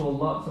happened to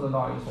Rasulullah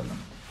sallallahu alaihi wasallam.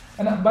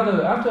 And by the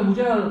way, after Abu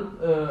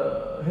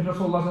Jahl hit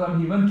Rasulullah sallallahu alaihi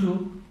wasallam, he went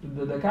to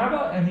the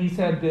Kaaba, and he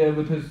sat there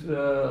with his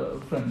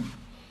friends.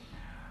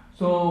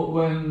 So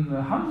when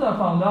Hamza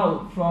found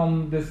out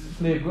from this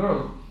slave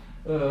girl,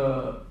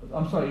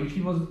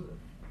 she was.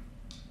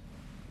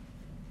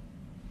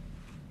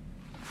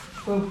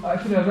 So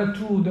actually, I read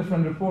two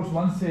different reports.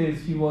 One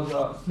says she was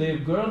a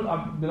slave girl,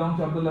 belonged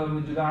to Abdullah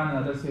bin Juda'an, and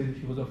another says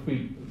she was a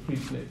free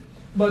slave.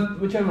 But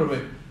whichever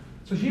way.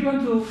 So she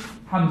went to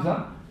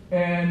Hamza,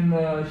 and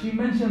she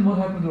mentioned what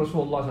happened to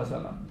Rasulullah sallallahu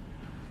alaihi wasallam.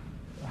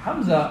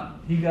 Hamza,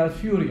 he got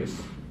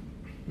furious,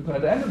 because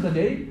at the end of the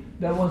day,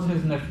 that was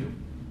his nephew.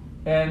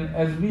 And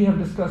as we have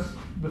discussed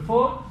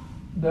before,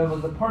 there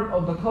was a part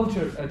of the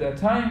culture at that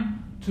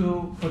time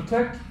to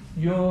protect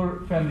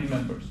your family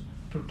members,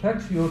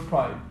 protect your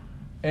pride.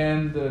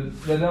 And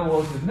that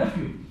was his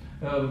nephew,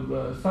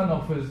 son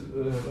of his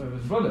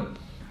brother.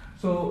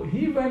 So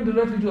he went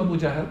directly to Abu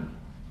Jahl,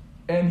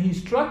 and he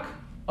struck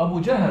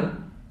Abu Jahl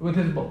with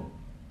his bow.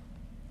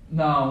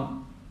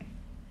 Now,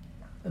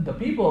 the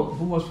people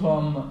who was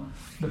from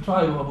the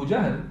tribe of Abu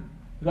Jahl,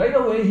 right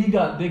away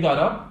they got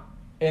up,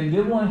 and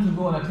they wanted to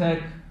go and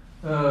attack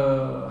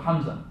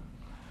Hamza,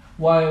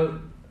 while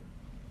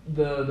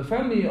the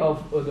family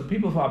of the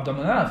people from Abd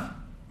Manaf,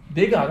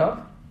 they got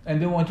up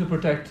and they wanted to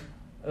protect.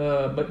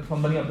 But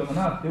from Bani Abd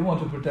Manaf, they want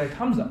to protect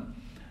Hamza.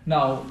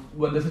 Now,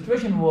 when the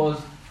situation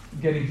was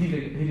getting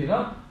heated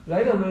up,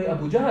 right away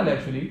Abu Jahl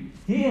actually,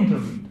 he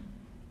intervened.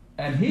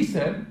 And he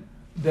said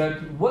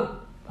that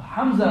what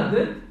Hamza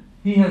did,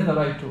 he has the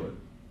right to it.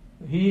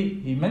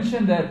 He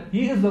mentioned that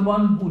he is the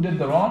one who did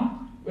the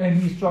wrong when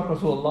he struck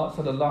Rasulullah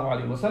sallallahu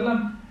alaihi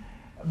wasallam.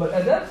 But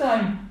at that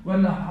time,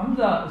 when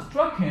Hamza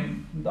struck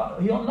him, not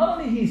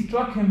only he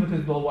struck him with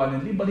his bow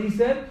violently, but he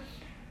said,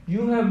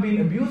 "You have been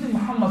abusing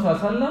Muhammad sallallahu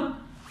alaihi wasallam.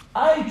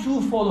 I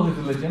too follow his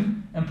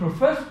religion and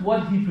profess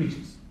what he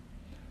preaches."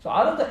 So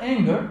out of the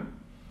anger,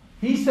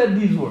 he said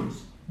these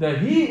words, that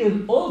he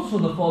is also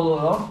the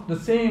follower of the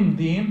same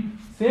deen,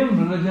 same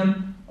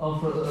religion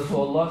of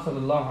Rasulullah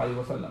sallallahu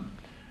alaihi wasallam.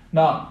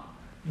 Now,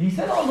 he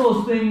said all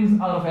those things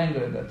out of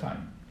anger at that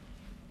time.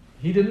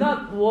 He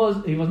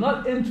was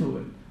not into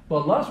it.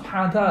 But Allah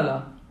subhanahu wa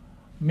ta'ala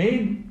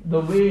made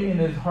the way in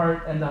his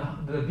heart, and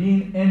the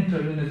deen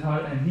entered in his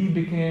heart, and he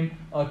became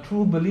a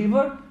true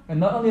believer. And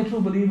not only a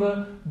true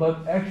believer,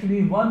 but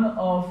actually one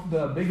of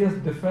the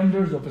biggest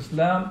defenders of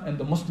Islam and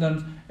the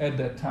Muslims at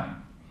that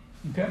time.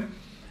 Okay?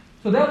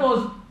 So that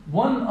was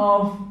one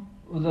of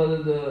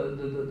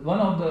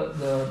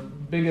the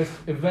biggest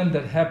event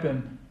that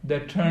happened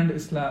that turned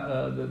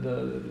Islam,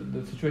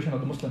 the situation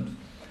of the Muslims.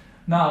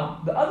 Now,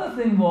 the other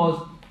thing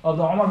was of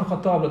the Umar ibn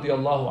Khattab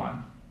radiallahu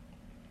anhu.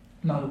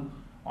 Now,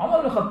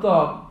 Umar ibn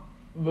Khattab,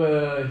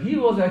 he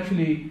was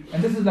actually,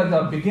 and this is like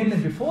the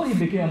beginning, before he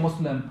became a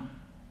Muslim,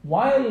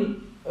 while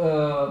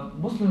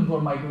Muslims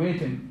were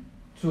migrating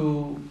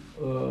to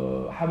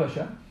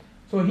Habasha,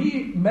 so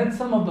he met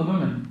some of the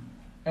women,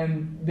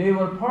 and they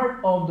were part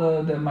of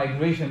the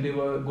migration, they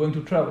were going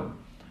to travel.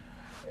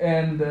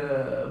 And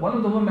one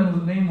of the women,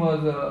 whose name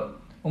was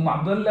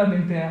Abdullah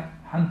bint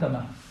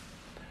Hantama,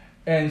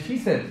 and she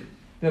said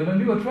that when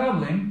we were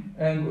traveling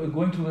and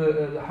going to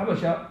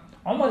Habasha,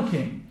 Umar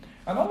came.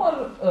 And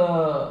Umar,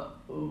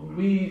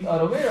 we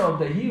are aware of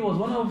that he was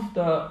one of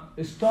the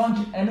staunch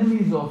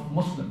enemies of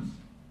Muslims.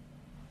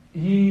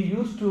 He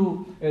used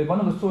to, one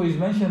of the stories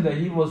mentioned that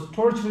he was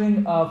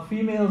torturing a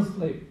female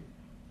slave.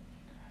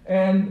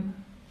 And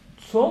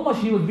so much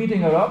he was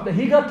beating her up that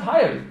he got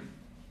tired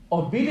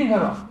of beating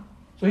her up.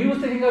 So he was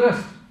taking a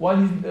rest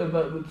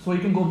so he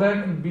can go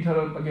back and beat her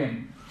up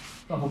again.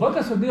 So Abu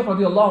Bakr Siddiq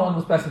radiallahu anhu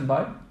was passing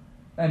by,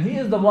 and he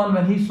is the one,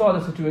 when he saw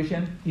the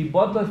situation, he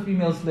bought the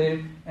female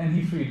slave and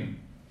he freed him.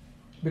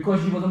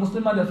 Because she was a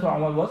Muslim, that's why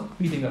Umar was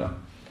beating her up.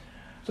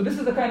 So this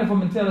is the kind of a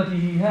mentality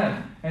he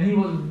had.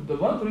 And the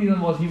one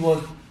reason was he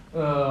was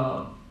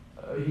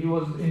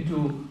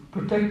into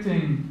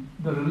protecting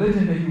the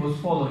religion that he was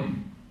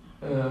following.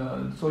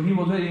 So he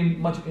was very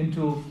much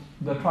into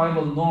the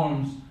tribal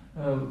norms,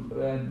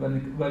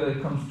 whether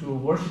it comes to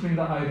worshipping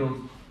the idols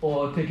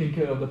or taking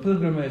care of the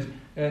pilgrimage,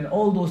 and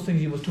all those things.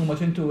 He was too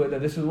much into it,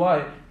 and this is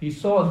why he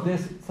saw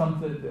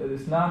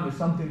Islam is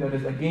something that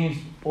is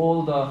against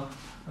all the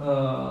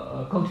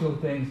cultural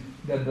things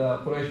that the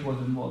Quraysh was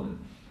involved in.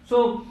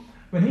 So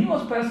when he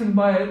was passing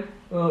by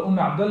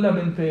Abdullah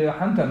bint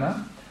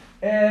Hantama,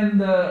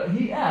 and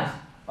he asked,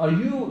 "Are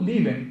you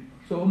leaving?"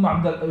 So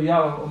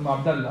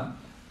Abdullah.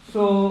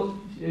 So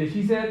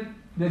she said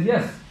that,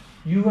 "Yes,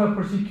 you have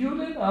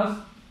persecuted us,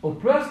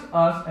 oppressed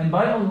us, and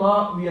by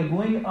Allah we are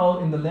going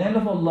out in the land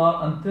of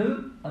Allah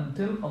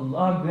until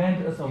Allah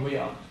grant us a way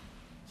out."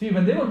 See,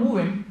 when they were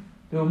moving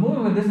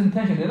with this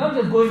intention. They're not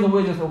just going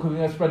away, just okay, we're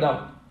going to spread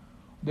out.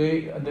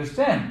 They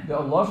understand that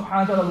Allah subhanahu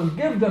wa ta'ala will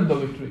give them the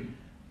victory.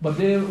 But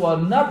they were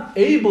not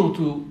able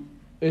to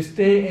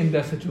stay in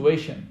that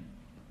situation.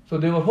 So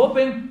they were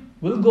hoping,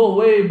 we'll go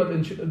away, but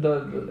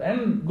the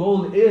end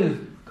goal is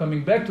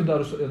coming back to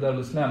Darul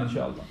Islam,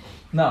 inshallah.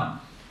 Now,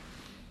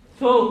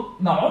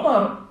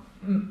 Umar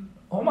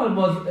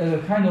was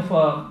kind of,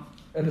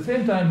 at the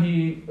same time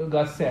he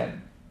got sad,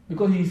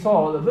 because he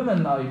saw the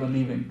women are even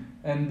leaving,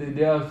 and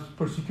they are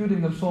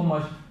persecuting them so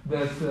much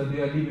that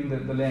they are leaving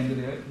the land that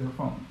they're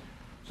from.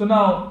 So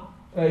now,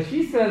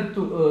 he said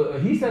to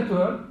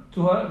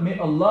her, "May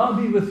Allah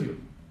be with you."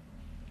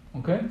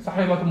 Okay?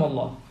 Sahibakum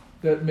Allah.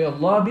 That may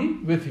Allah be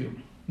with you.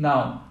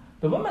 Now,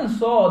 the woman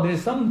saw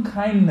there's some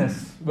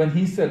kindness when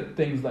he said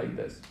things like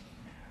this.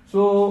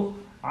 So,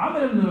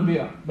 Amr ibn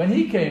Rabi'a, when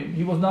he came,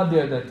 he was not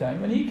there at that time,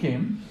 when he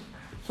came,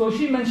 so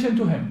she mentioned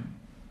to him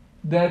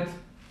that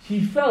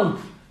she felt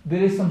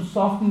there is some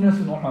softness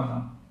in Umar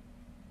now.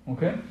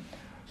 Okay?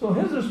 So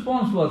his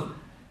response was,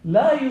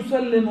 لا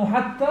يسلم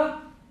حتى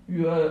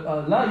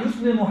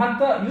يسلم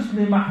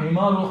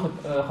حمار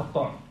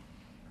خطاب.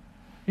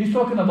 He's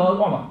talking about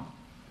Umar.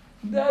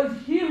 That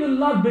he will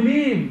not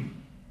believe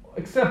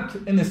except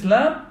in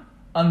Islam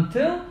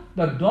until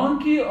the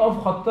donkey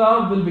of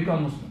Khattab will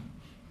become Muslim.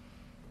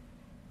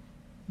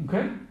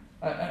 Okay?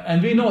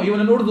 And we know,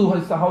 even in Urdu,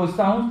 how it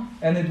sounds,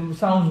 and it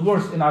sounds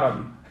worse in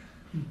Arabic.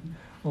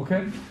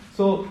 Okay?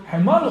 So,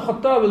 Himar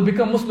al-Khattab will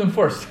become Muslim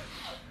first,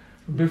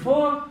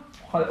 before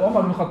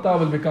Umar al-Khattab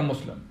will become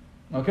Muslim.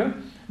 Okay?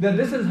 Then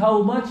this is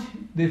how much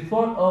they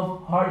thought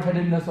of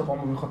hard-headedness of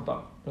Umar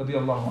al-Khattab,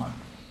 radiyallahu anhu.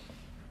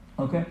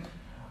 Okay?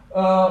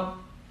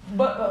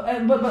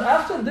 But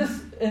after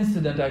this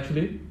incident,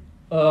 actually,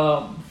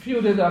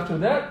 few days after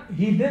that,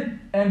 he did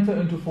enter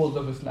into fold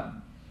of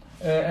Islam.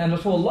 And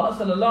Rasulullah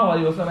sallallahu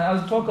alayhi wa sallam,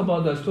 I'll talk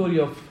about the story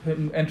of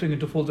him entering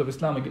into folds of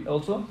Islam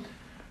also.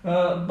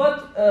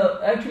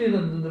 Actually,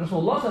 the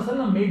Rasulullah sallallahu alayhi wa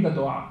sallam made the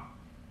dua,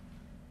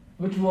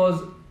 which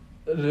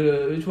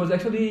was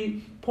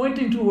actually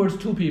pointing towards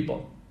two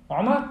people,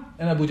 Umar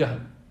and Abu Jahl.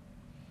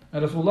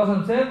 And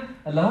Rasulullah said,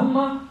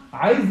 Allahumma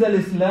عز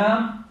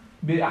الإسلام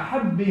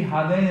بأحب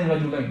هذين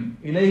الرجلين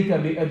إليك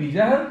بأبي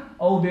جهل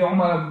أو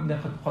بعمر بن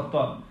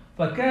الخطاب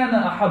فكان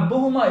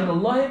أحبهما إلى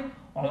الله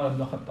عمر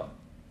بن الخطاب.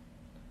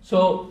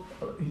 So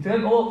he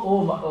said,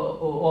 oh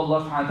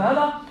Allah subhanahu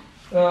wa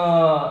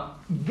ta'ala,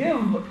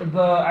 give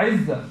the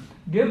izzah,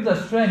 give the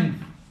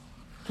strength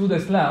to the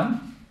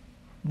Islam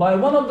by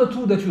one of the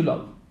two that you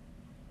love.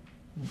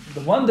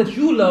 The one that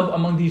you love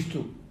among these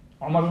two,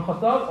 Umar bin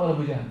Khattab or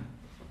Abu Jahl.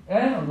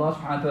 And Allah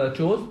subhanahu wa ta'ala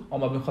chose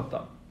Umar bin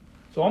Khattab.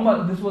 So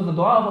Umar, this was the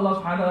dua of Allah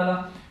subhanahu wa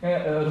ta'ala,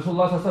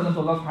 Rasulullah sallallahu alayhi wa sallam to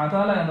Allah subhanahu wa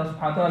ta'ala, and Allah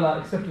subhanahu wa ta'ala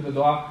accepted the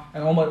dua,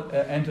 and Umar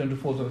entered into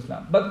folds of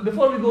Islam. But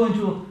before we go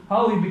into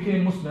how he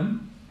became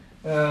Muslim,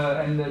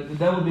 and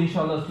that will be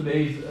inshallah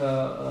today's,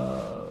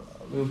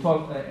 we will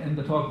talk, end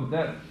the talk with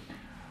that.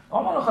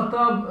 Umar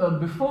al-Khattab,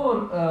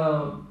 before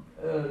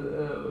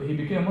he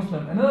became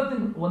Muslim, another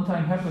thing one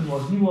time happened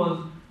was he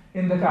was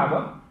in the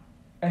Kaaba,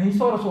 and he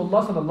saw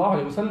Rasulullah sallallahu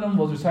alayhi wa sallam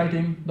was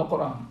reciting the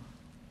Quran.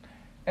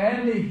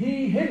 And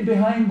he hid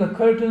behind the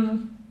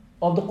curtain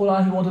of the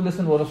Quran. He wanted to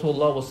listen to what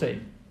Rasulullah was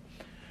saying.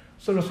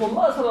 So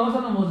Rasulullah sallallahu alayhi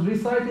wa sallam was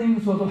reciting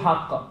Surah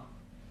Al-Haqqa.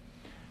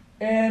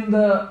 And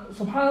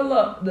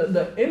subhanAllah,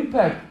 the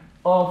impact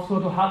of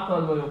Surah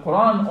Al-Haqqa, the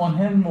Quran, on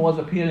him was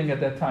appearing at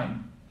that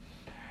time.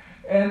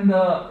 And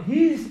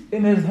he's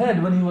in his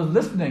head, when he was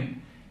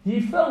listening,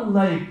 he felt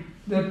like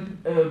that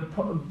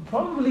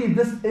probably it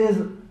is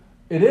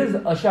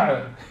a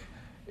sha'ir.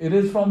 It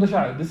is from the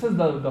sha'ir. This is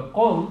the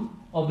qawl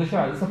of the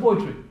sha'ir. It's a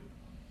poetry.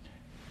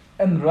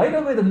 And right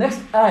away, the next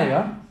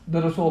ayah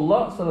that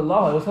Rasulullah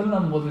sallallahu alaihi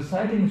wasallam was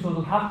reciting in Surah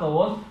Al-Haqqa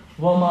was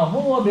وَمَا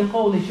هُوَ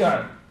بِقَوْلِ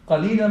شَعِرٍ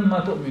قَلِيلًا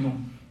مَا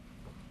تُؤْمِنُونَ.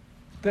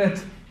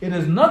 That it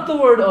is not the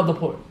word of the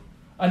poet.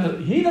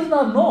 And he does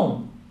not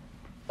know.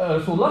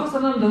 Rasulullah sallallahu alaihi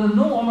wasallam doesn't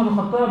know Umar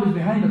al-Khattab is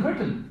behind the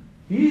curtain.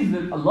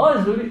 Allah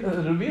has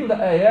revealed the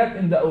ayat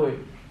in that way.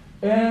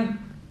 And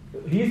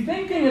he's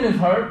thinking in his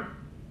heart,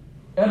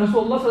 and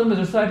Rasulullah sallallahu alaihi wasallam is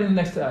reciting the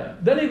next ayah.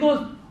 Then he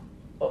goes,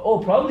 oh,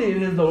 probably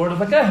it is the word of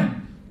a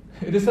kahin.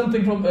 It is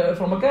something from a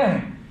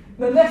kahin.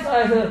 The next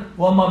ayah says,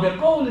 وَمَا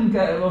بِقَوْلِ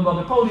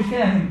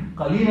كَاهِنٍ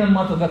قَلِيلًا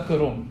مَا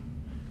تَذَكَّرُونَ.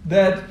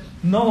 That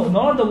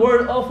nor the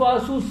word of a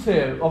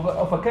soothsayer, of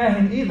a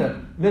kahin either,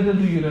 little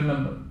do you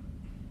remember.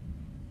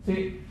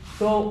 See,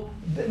 so,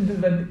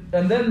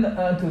 and then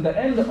to the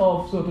end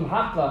of Surah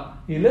Al-Haqqa,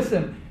 he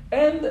listened,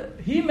 and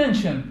he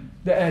mentioned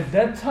that at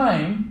that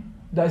time,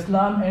 the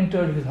Islam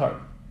entered his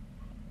heart,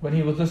 when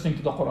he was listening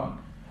to the Quran.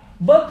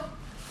 But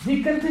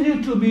he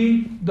continued to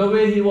be the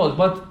way he was,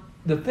 but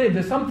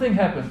there's something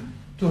happened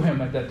to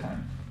him at that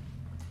time.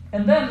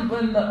 And then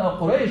when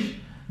Quraysh,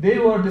 they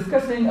were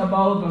discussing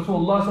about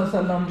Rasulullah sallallahu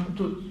alaihi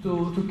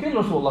wasallam to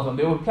kill Rasulullah,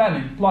 they were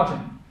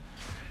plotting.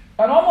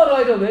 And Umar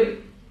right away,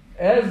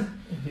 as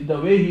the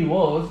way he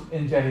was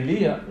in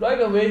Jahiliyyah,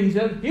 right away he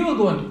said, he will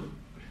go and do it.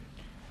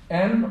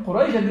 And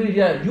Quraysh agreed,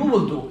 yeah, you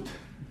will do it.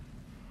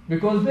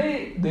 Because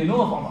they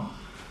know of Umar.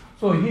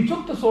 So he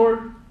took the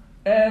sword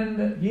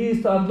and he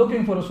started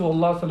looking for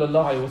Rasulullah sallallahu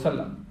alaihi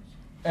wasallam.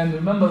 And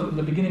remember, in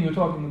the beginning we were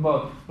talking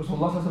about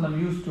Rasulullah sallallahu alaihi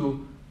wasallam used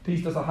to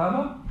teach the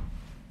Sahaba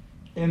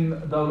in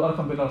Darul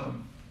Arqam bin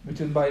Arqam, which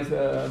is by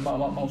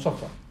Mount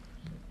Safa.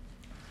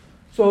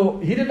 So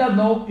he did not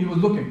know, he was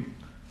looking.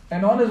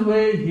 And on his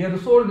way, he had a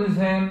sword in his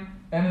hand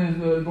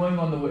and is going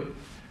on the way.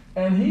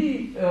 And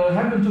he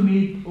happened to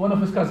meet one of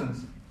his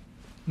cousins,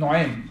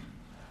 Nu'aym.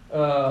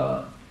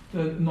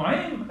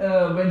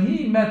 Nu'aym, when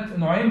he met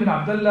Nu'aym bin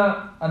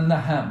Abdullah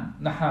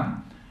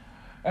al-Naham,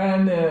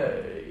 and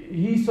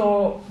he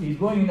saw, he's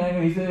going in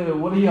anger, he said,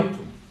 what are you up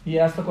to? He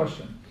asked the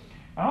question.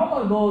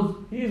 Umar goes,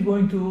 he's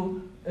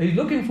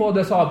looking for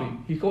the Sabi.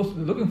 He goes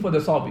looking for the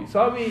Sabi.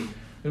 Sabi,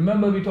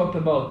 remember we talked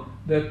about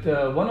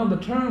that one of the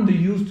terms they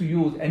used to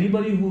use,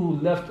 anybody who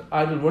left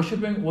idol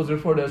worshipping was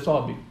referred as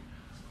Sabi.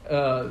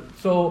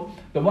 So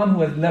the one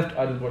who has left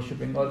idol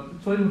worshipping,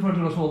 so he referred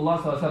to Rasulullah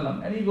sallallahu alaihi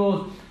wasallam, and he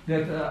goes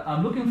that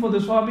I'm looking for the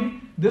Sabi,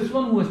 this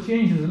one who has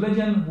changed his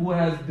religion, who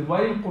has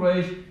divided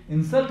Quraysh,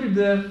 insulted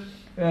their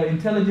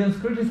intelligence,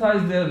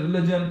 criticized their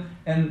religion,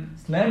 and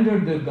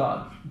slandered their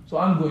God. So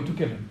I'm going to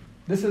kill him.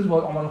 This is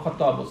what Umar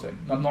al-Khattab was saying.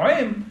 Now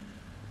Nu'aym,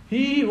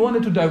 he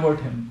wanted to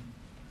divert him.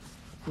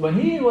 When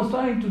he was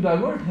trying to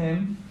divert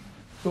him,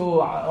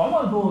 so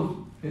Umar goes,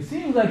 it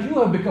seems like you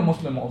have become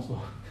Muslim also.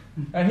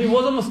 And he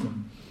was a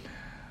Muslim.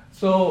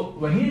 So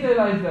when he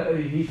realized that,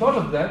 he thought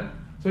of that,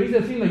 so he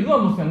said, it seems like you are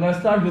Muslim, let's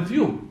start with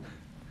you.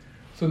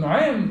 So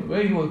Nu'aym,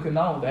 where he was,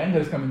 now the anger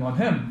is coming on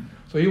him.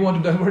 So he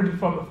wanted to divert it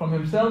from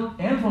himself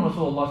and from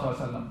Rasulullah sallallahu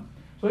alaihi wasallam.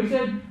 So he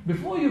said,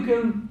 before you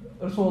kill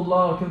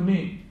Rasulullah or kill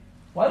me,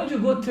 why don't you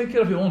go take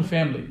care of your own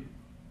family?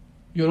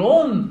 Your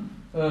own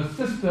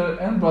sister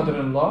and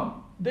brother-in-law,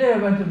 they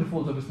have entered the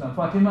fold of Islam.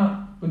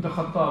 Fatima bint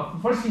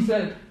Khattab. First he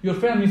said, your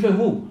family. He said,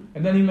 who?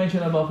 And then he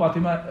mentioned about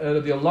Fatima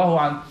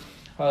radiallahu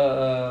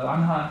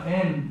anha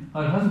and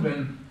her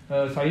husband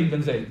Sa'id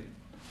bin Zayd.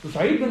 So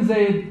Sa'id bin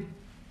Zayd,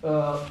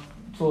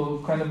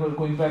 so kind of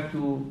going back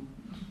to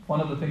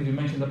one of the things you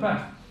mentioned in the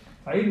past.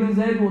 Sa'id bin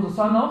Zayd was the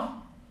son of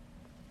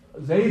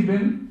Zayd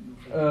bin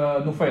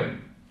Nufail.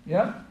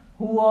 Yeah?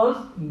 Who was,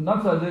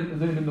 not Zayd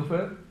bin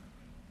Nufail,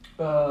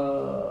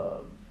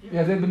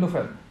 Zayd bin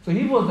Nufail. So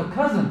he was the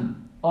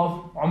cousin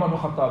of Umar bin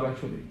Khattab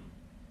actually.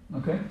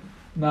 Okay?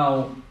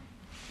 Now,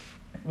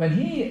 when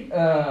he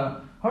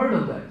heard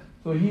of that,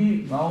 so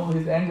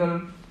his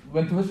anger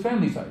went to his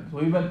family side. So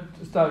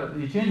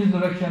he changed his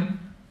direction,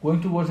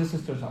 going towards his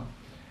sister's house.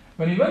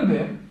 When he went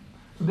there,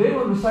 so they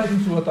were reciting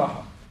Surah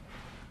Taha.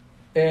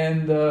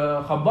 And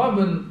Khabbab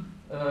bin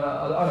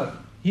al-Arat,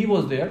 he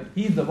was there.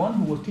 He's the one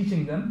who was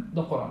teaching them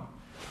the Quran.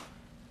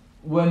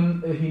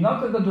 When he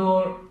knocked at the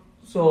door,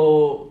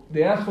 so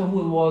they asked for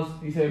who it was.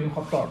 He said, Ibn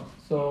Khattab.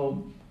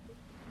 So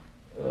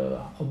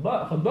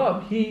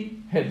Khabbab,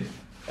 he hid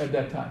at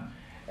that time.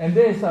 And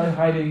they started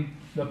hiding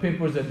the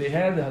papers that they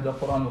had the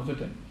Quran was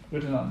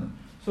written on them.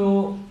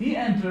 So he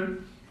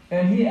entered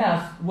and he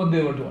asked what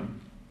they were doing.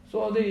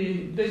 So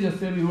they just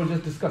said, we were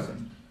just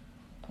discussing.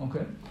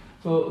 Okay?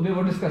 So they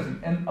were discussing.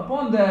 And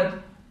upon that,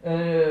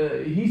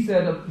 he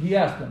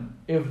asked them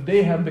if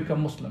they have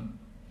become Muslim.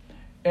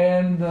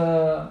 And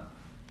the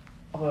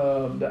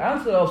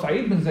answer of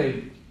Sa'id bin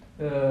Zayd,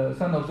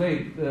 son of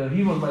Zayd,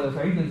 he was by the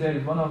Sa'id bin Zayd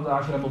is one of the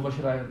Ashra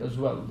Mubashirah as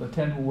well, the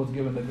 10 who was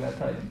given the glad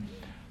tidings.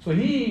 So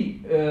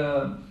he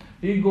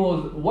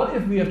goes, what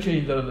if we have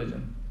changed the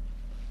religion?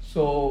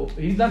 So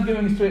he's not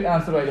giving a straight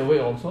answer right away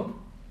also.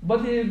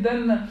 But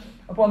then,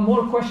 upon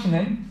more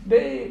questioning,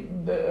 they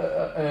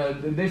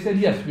said,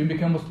 yes, we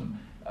became Muslim.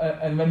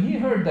 And when he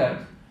heard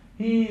that,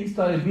 he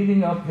started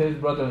beating up his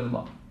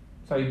brother-in-law,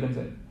 Sa'id bin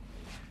Zayd.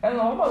 And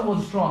Umar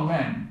was a strong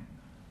man.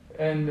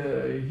 And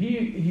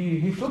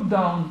he took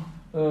down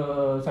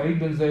Sa'id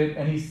bin Zayd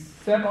and he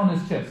sat on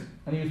his chest.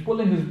 And he was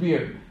pulling his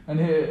beard and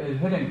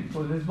hitting.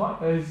 So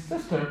his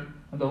sister,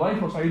 and the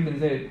wife of Sa'id bin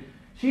Zayd,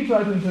 she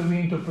tried to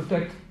intervene to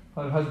protect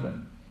her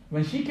husband.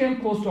 When she came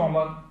close to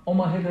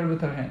Umar hit her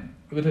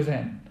with his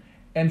hand.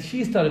 And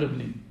she started to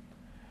bleed.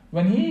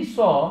 When he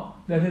saw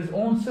that his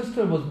own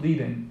sister was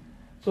bleeding,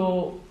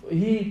 so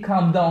he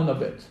calmed down a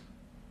bit.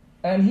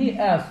 And he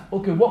asked,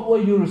 okay, what were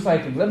you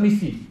reciting? Let me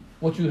see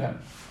what you have.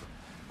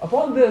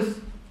 Upon this,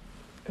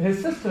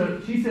 his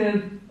sister, she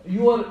said,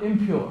 you are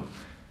impure.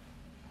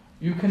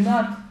 You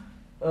cannot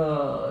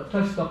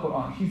touch the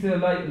Quran. She said,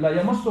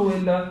 لا يمسه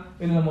إلا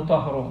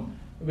المطهرون.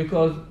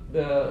 Because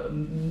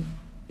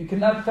you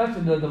cannot touch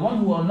the one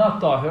who are not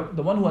tahir,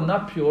 the one who are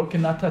not pure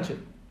cannot touch it.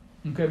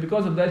 Okay,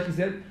 because of that she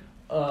said,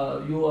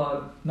 you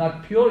are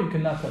not pure, you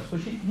cannot touch. So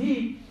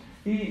he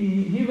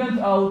went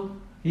out,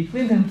 he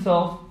cleaned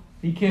himself,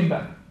 he came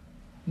back.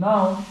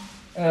 Now,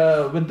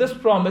 with this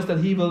promise that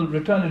he will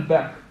return it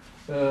back,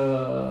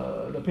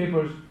 the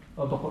papers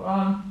of the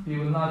Quran, he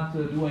will not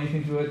do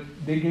anything to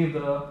it. They gave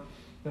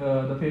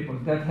the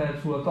papers that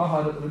had Surah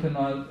Taha written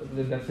on,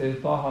 that says,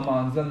 Taha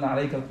ma anzalna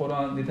alayka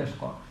al-Quran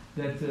litashqa.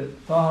 That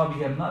Taha,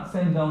 we have not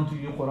sent down to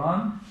you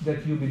Quran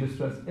that you be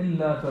distressed.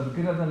 Illa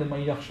tadhkiratan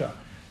liman yakhsha.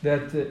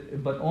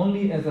 That, but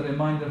only as a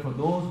reminder for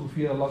those who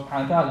fear Allah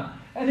subhanahu wa ta'ala.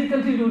 And he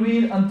continued to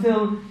read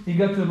until he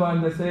got to the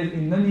point that says,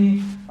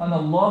 Innani ana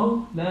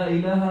Allahu la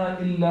ilaha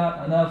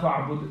illa ana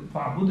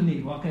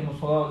fa'budni wa aqimu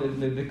as-salata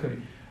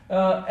li-dhikri.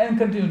 And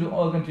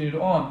continued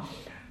on.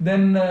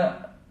 Then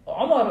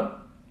Umar,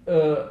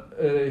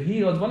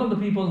 he was one of the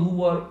people who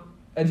were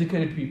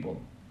educated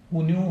people,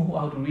 who knew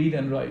how to read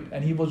and write,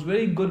 and he was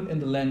very good in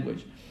the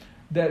language.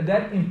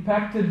 That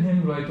impacted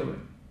him right away.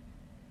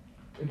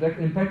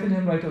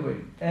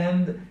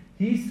 And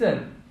he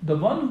said, the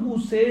one who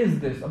says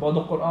this about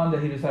the Quran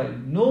that he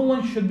recited, no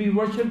one should be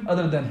worshipped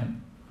other than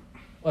him,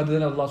 other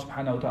than Allah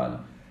subhanahu wa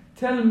ta'ala.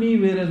 Tell me,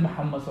 where is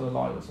Muhammad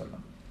sallallahu alayhi wa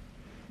sallam?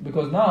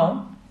 Because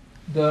now,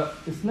 the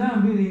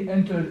Islam really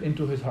entered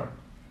into his heart.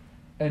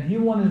 And he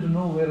wanted to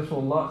know where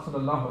Rasulullah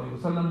sallallahu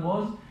alayhi wa sallam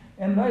was.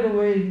 And right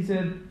away he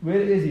said,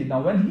 where is he? Now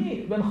when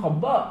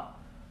Khabbab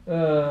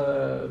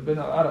bin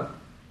al-Arat,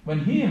 when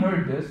he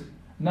heard this,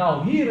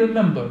 now he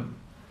remembered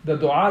the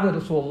dua that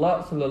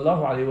Rasulullah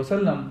sallallahu alayhi wa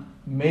sallam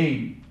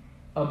made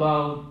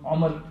about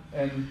Umar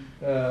and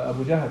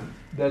Abu Jahl,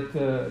 that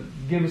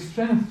give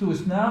strength to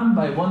Islam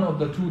by one of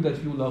the two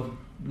that you love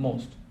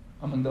most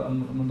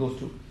among those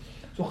two.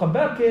 So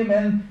Khabbab came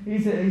and he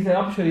said,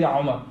 Abshir ya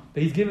Umar,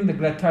 that he's giving the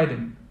glad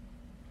tidings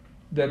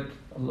that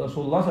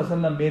Rasulullah sallallahu alayhi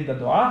wa sallam made the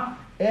dua,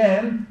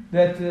 and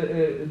that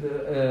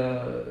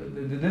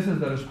this is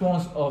the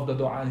response of the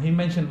dua. And he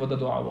mentioned what the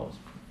dua was.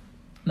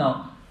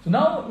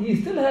 Now he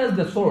still has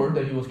the sword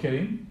that he was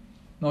carrying.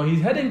 Now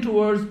he's heading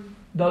towards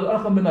the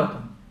Arqam bin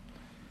Arqam.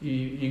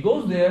 He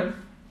goes there,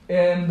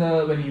 and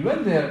when he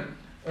went there,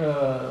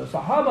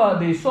 Sahaba,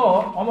 they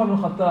saw Umar bin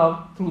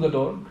Khattab through the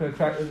door,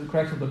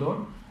 cracks of the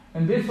door,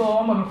 and they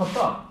saw Umar bin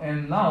Khattab.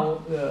 And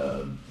now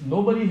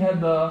nobody had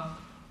the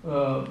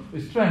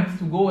strength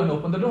to go and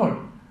open the door,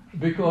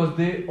 because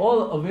they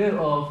all aware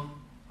of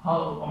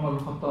how Umar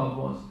al-Khattab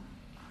was.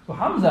 So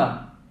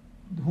Hamza,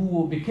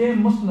 who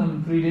became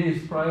Muslim 3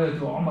 days prior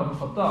to Umar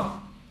al-Khattab,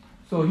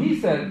 so he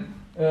said,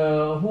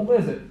 who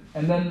is it?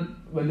 And then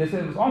when they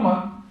said it was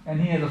Umar, and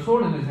he has a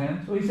sword in his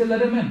hand, so he said,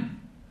 let him in.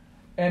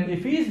 And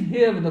if he's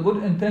here with a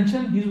good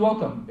intention, he's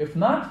welcome. If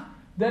not,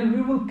 then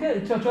we will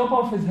chop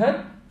off his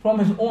head from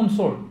his own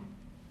sword.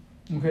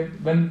 Okay?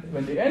 When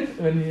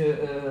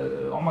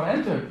Umar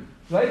entered,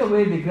 right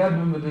away they grabbed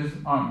him with his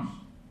arms.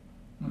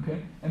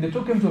 Okay? And they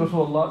took him to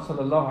Rasulullah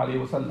sallallahu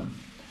alaihi wasallam.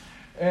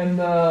 And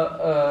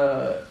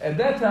at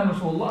that time,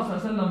 Rasulullah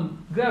sallallahu alaihi wasallam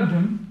grabbed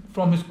him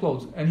from his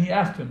clothes and he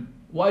asked him,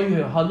 "Why are you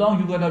here? How long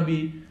you gonna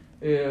be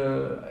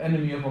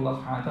enemy of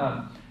Allah subhanahu wa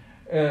ta'ala?"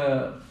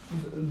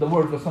 The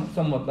words were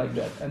somewhat like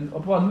that. And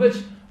upon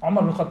which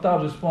Umar ibn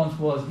Khattab's response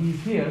was, he's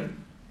here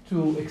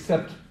to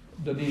accept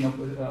the deen of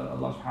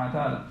Allah subhanahu wa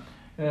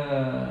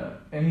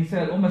ta'ala. And he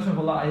said, "O Messenger of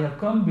Allah, I have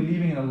come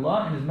believing in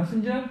Allah and His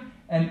Messenger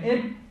and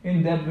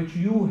in that which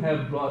you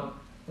have brought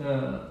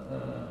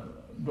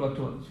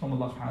to us from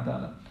Allah subhanahu wa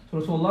ta'ala."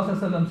 So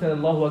Rasulullah said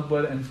Allahu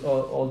Akbar, and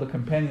all the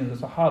companions,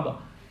 the Sahaba,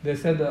 they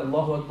said that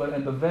Allahu Akbar,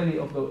 and the valley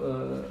of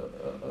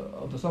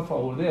the Safa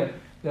over there,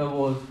 that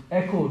was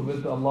echoed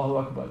with the Allahu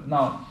Akbar.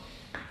 Now,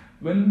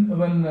 when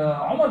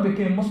Umar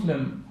became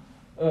Muslim,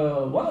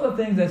 one of the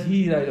things that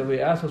he right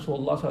away asked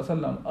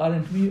Rasulullah,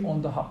 aren't we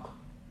on the haqq?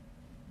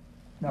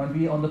 Aren't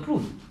we on the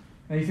truth?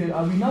 And he said,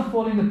 are we not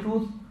following the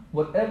truth,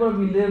 whatever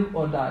we live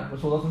or die?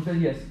 Rasulullah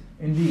said, yes,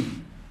 indeed.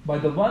 By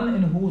the one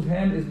in whose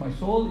hand is my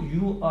soul,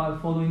 you are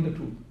following the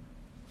truth.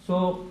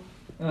 So,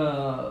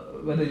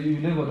 whether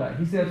you live or die.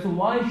 He said, so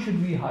why should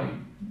we hide?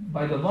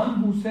 By the one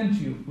who sent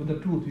you with the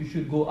truth, you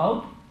should go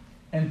out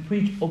and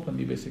preach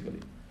openly, basically.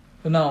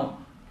 So now,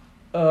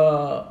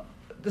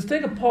 let's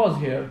take a pause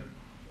here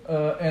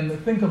and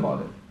think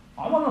about it.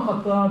 Umar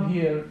al-Khattab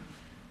here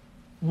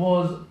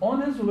was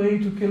on his way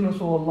to kill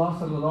Rasulullah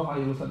sallallahu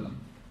alaihi wasallam.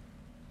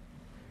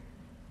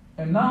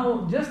 And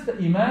now just the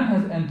Iman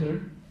has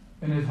entered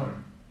in his heart.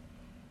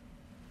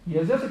 He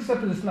has just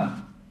accepted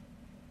Islam.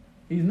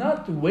 He's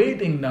not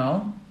waiting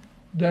now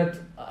that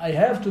I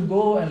have to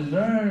go and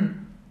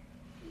learn.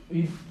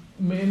 He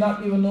may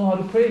not even know how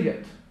to pray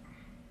yet.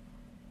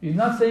 He's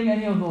not saying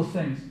any of those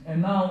things.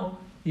 And now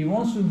he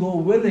wants to go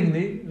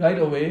willingly, right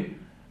away,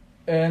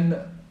 and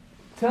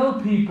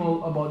tell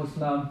people about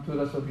Islam to the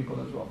rest of people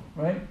as well,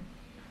 right?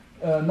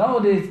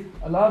 Nowadays,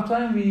 a lot of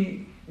time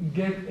we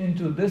get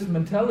into this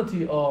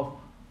mentality of,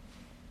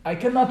 I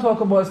cannot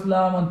talk about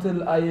Islam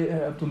until I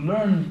have to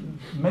learn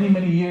many,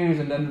 many years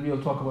and then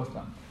we'll talk about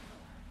Islam.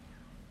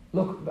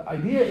 Look, the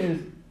idea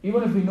is,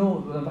 even if we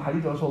know, the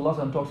hadith of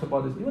Rasulullah talks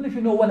about this, even if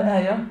you know one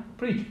ayah,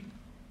 preach.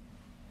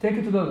 Take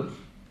it to the others.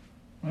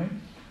 Right?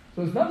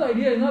 So it's not the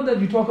idea, it's not that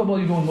you talk about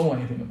you don't know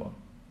anything about.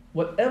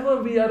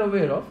 Whatever we are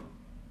aware of,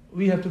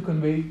 we have to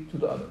convey to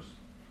the others.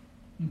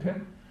 Okay?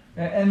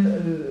 And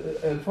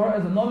as far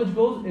as the knowledge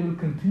goes, it will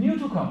continue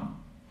to come.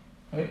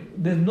 Right?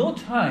 There's no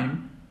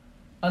time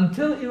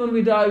until even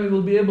we die, we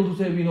will be able to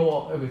say we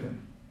know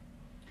everything.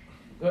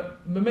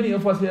 Many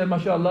of us here,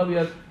 mashallah, we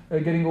are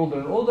getting older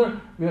and older,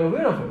 we are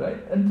aware of it, right?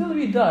 Until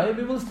we die,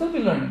 we will still be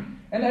learning.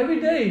 And every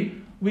day,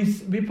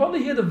 we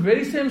probably hear the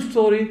very same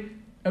story,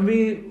 and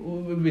we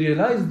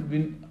realize,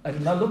 I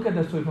did not look at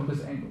that story from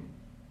this angle.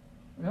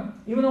 Yeah?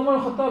 Even Umar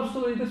al-Khattab's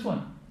story, this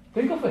one.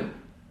 Think of it.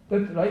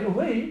 That right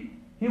away,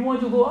 he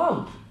wanted to go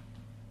out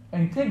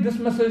and take this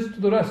message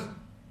to the rest.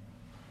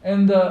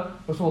 And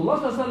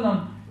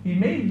Rasulullah, he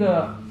made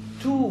the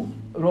 2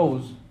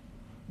 rows.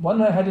 One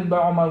headed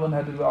by Umar, one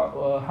headed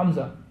by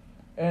Hamza.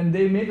 And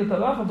they made the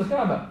tawaf of the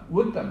Kaaba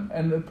with them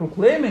and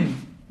proclaiming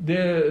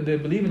their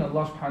belief in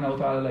Allah subhanahu wa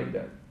ta'ala like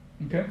that.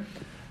 Okay?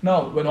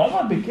 Now, when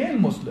Umar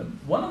became Muslim,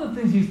 one of the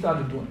things he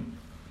started doing,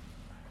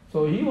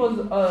 so he was,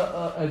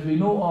 as we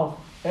know of,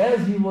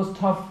 as he was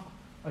tough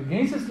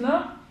against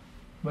Islam,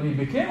 when he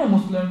became a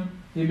Muslim,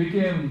 he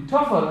became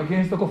tougher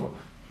against the kufr.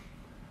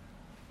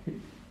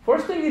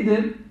 First thing he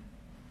did,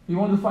 he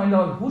wanted to find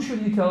out who should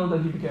he tell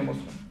that he became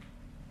Muslim.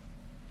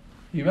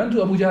 He went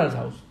to Abu Jahl's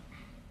house.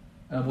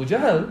 And Abu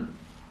Jahl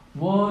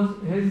was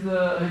his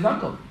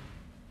uncle,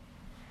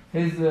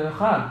 his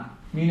khal,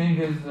 meaning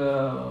his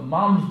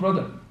mom's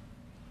brother.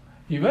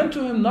 He went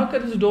to him, knocked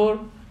at his door,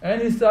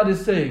 and he started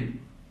saying,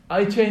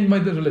 I changed my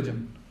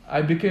religion.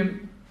 I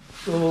became...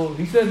 So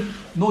he said,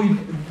 no, you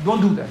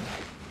don't do that.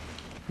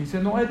 He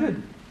said, no, I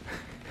did.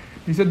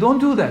 He said, don't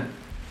do that.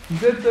 He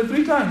said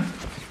 3 times.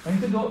 And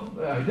he said, no,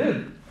 I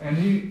did.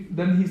 And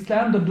then he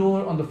slammed the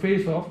door on the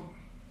face of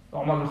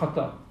Umar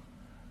al-Khattab.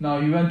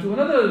 Now he went to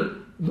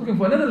looking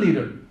for another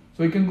leader,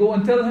 so he can go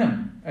and tell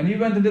him. And he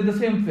went and did the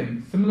same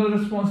thing. Similar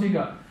response he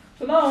got.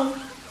 So now,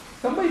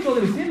 somebody told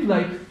him, it seems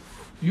like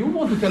you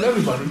want to tell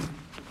everybody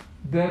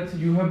that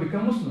you have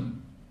become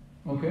Muslim.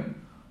 Okay?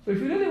 So if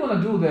you really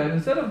want to do that,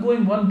 instead of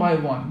going one by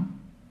one,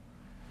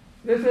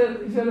 he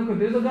said, okay,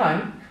 there's a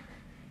guy,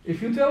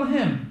 if you tell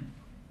him,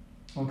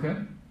 okay,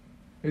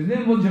 his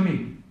name was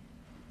Jamil,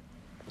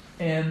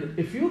 and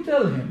if you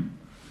tell him,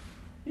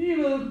 he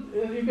will,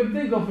 you can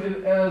think of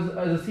it as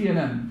a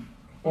CNN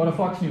or a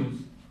Fox News.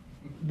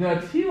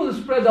 that he was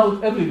spread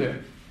out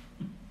everywhere.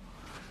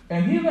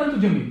 And he went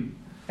to Jamil.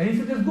 And he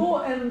said, just go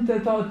and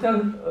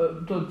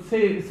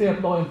say a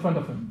law in front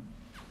of him.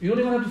 You don't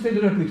even have to say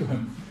directly to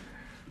him.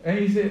 And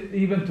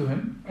he went to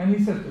him and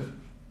he said to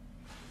him.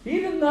 He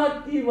did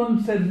not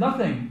even said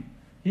nothing.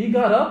 He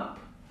got up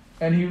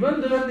and he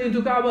went directly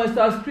into Kaaba and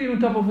started screaming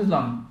top of his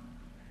lung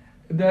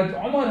that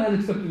Umar has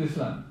accepted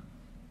Islam.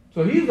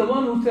 So he's the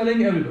one who's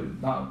telling everybody.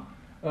 Now,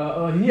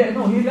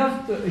 he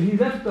left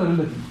the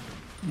religion.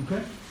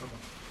 Okay?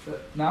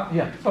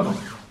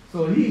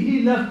 So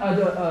he left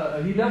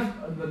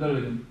the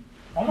religion.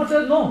 Umar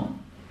said, no,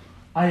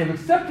 I have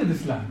accepted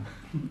Islam.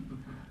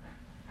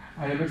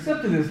 I have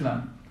accepted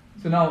Islam.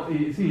 So now,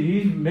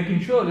 he's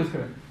making sure it's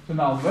correct. So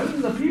now,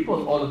 when the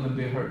people, all of them,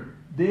 they heard,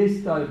 they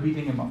started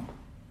beating him up.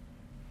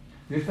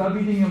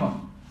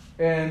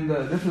 And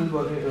this is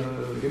what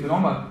Ibn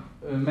Umar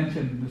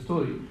mentioned in the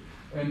story.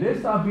 And they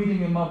start beating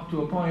him up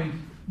to a point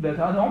that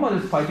Umar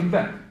is fighting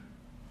back.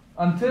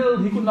 Until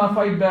he could not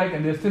fight back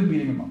and they're still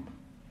beating him up.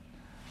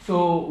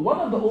 So one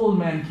of the old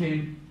men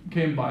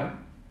came by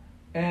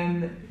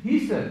and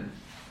he said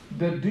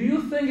that, do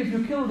you think if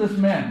you kill this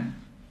man,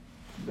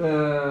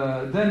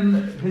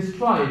 then his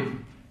tribe,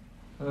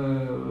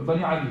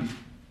 Bani Adi,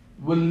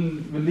 will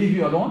leave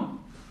you alone?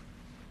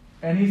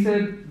 And he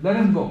said, let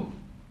him go.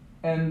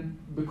 And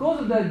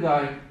because of that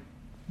guy,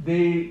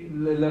 they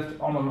left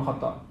Umar ibn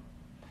Khattab.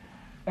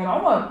 And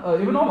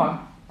Ibn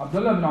Umar,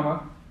 Abdullah ibn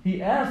Umar,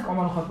 he asked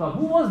Umar ibn Khattab,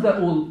 who was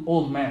that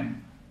old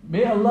man?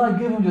 May Allah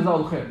give him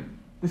Jaza'ul Khair.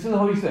 This is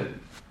how he said.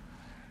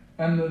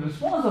 And the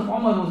response of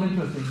Umar was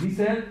interesting. He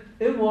said,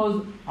 it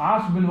was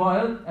Ash bin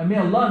Wa'il, and may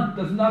Allah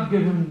does not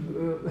give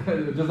him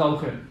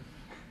Jaza'ul Khair.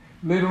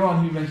 Later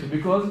on he mentioned,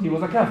 because he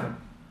was a kafir.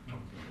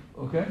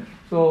 Okay?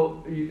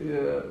 So,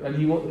 and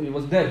he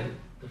was dead.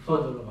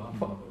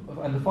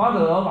 And the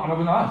father of Amr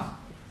bin As.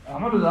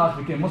 Amr bin As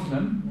became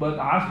Muslim, but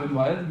Ash bin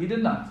Wa'il, he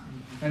did not.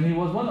 And he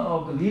was one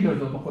of the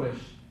leaders of the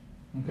Quraysh.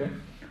 Okay?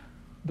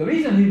 The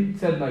reason he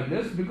said like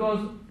this,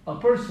 because a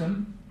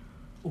person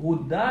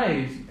who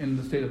dies in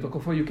the state of the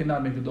kufr, you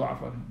cannot make the dua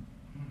for him.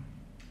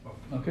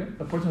 Okay?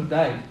 A person who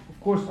dies. Of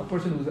course, a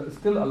person who is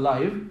still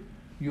alive,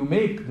 you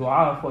make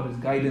dua for his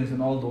guidance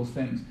and all those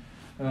things.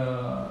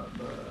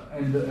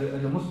 And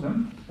as a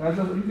Muslim,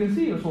 you can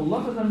see,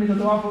 Rasulullah doesn't make a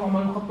dua for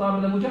Umar ibn Khattab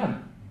and Abu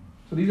Jahl.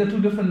 So these are two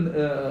different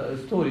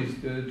stories.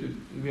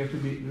 We have to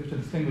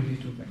distinguish these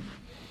two things.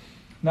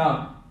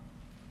 Now,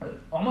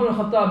 Umar ibn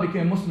Khattab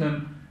became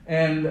Muslim,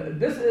 and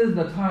this is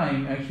the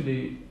time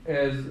actually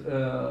as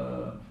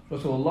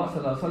Rasulullah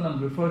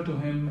ﷺ referred to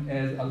him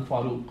as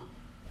Al-Faruq,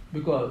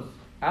 because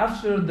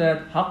after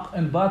that Haqq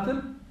and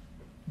Batil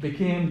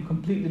became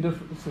completely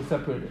different,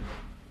 separated.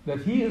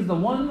 That he is the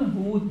one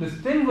who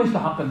distinguished the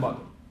Haqq and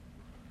Batil.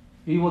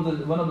 He was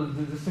one of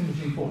the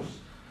distinguishing force,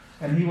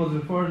 and he was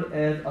referred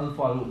as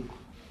Al-Faruq.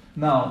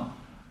 Now,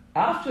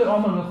 after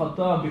Umar ibn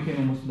Khattab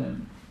became a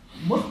Muslim,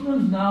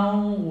 Muslims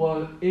now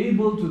were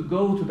able to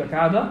go to the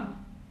Kaaba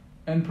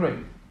and pray.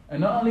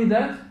 And not only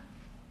that,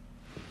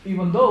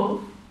 even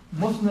though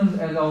Muslims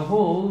as a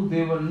whole,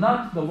 they were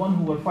not the one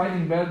who were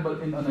fighting back,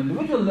 but on an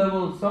individual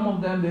level, some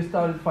of them, they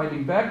started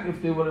fighting back if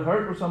they were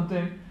hurt or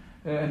something,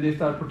 and they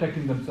started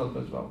protecting themselves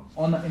as well,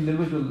 on an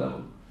individual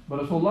level.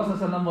 But Rasulullah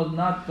ﷺ was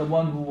not the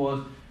one who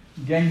was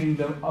ganging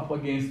them up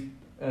against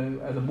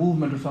as a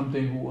movement or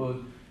something, who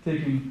was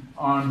taking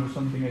arms or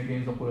something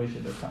against the Quraysh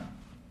at that time.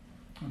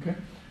 Okay?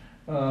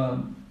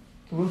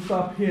 So we'll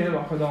stop here.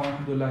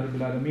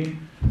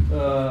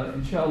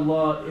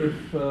 Inshallah,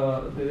 if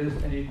there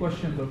is any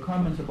questions or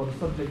comments about the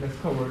subject that's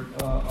covered,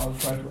 I'll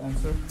try to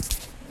answer.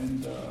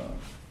 And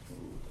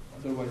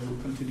otherwise,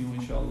 we'll continue,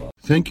 inshallah.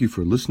 Thank you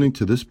for listening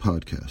to this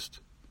podcast.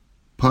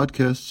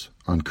 Podcasts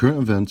on current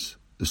events,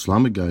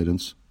 Islamic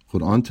guidance,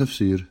 Quran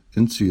tafsir,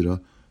 and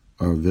seerah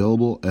are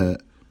available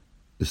at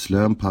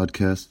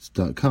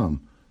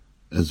islampodcasts.com,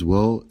 as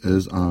well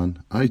as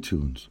on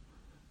iTunes.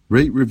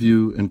 Rate,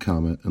 review, and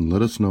comment, and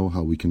let us know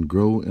how we can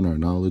grow in our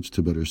knowledge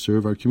to better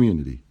serve our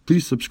community.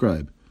 Please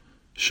subscribe,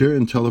 share,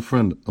 and tell a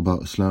friend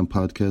about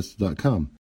islampodcasts.com.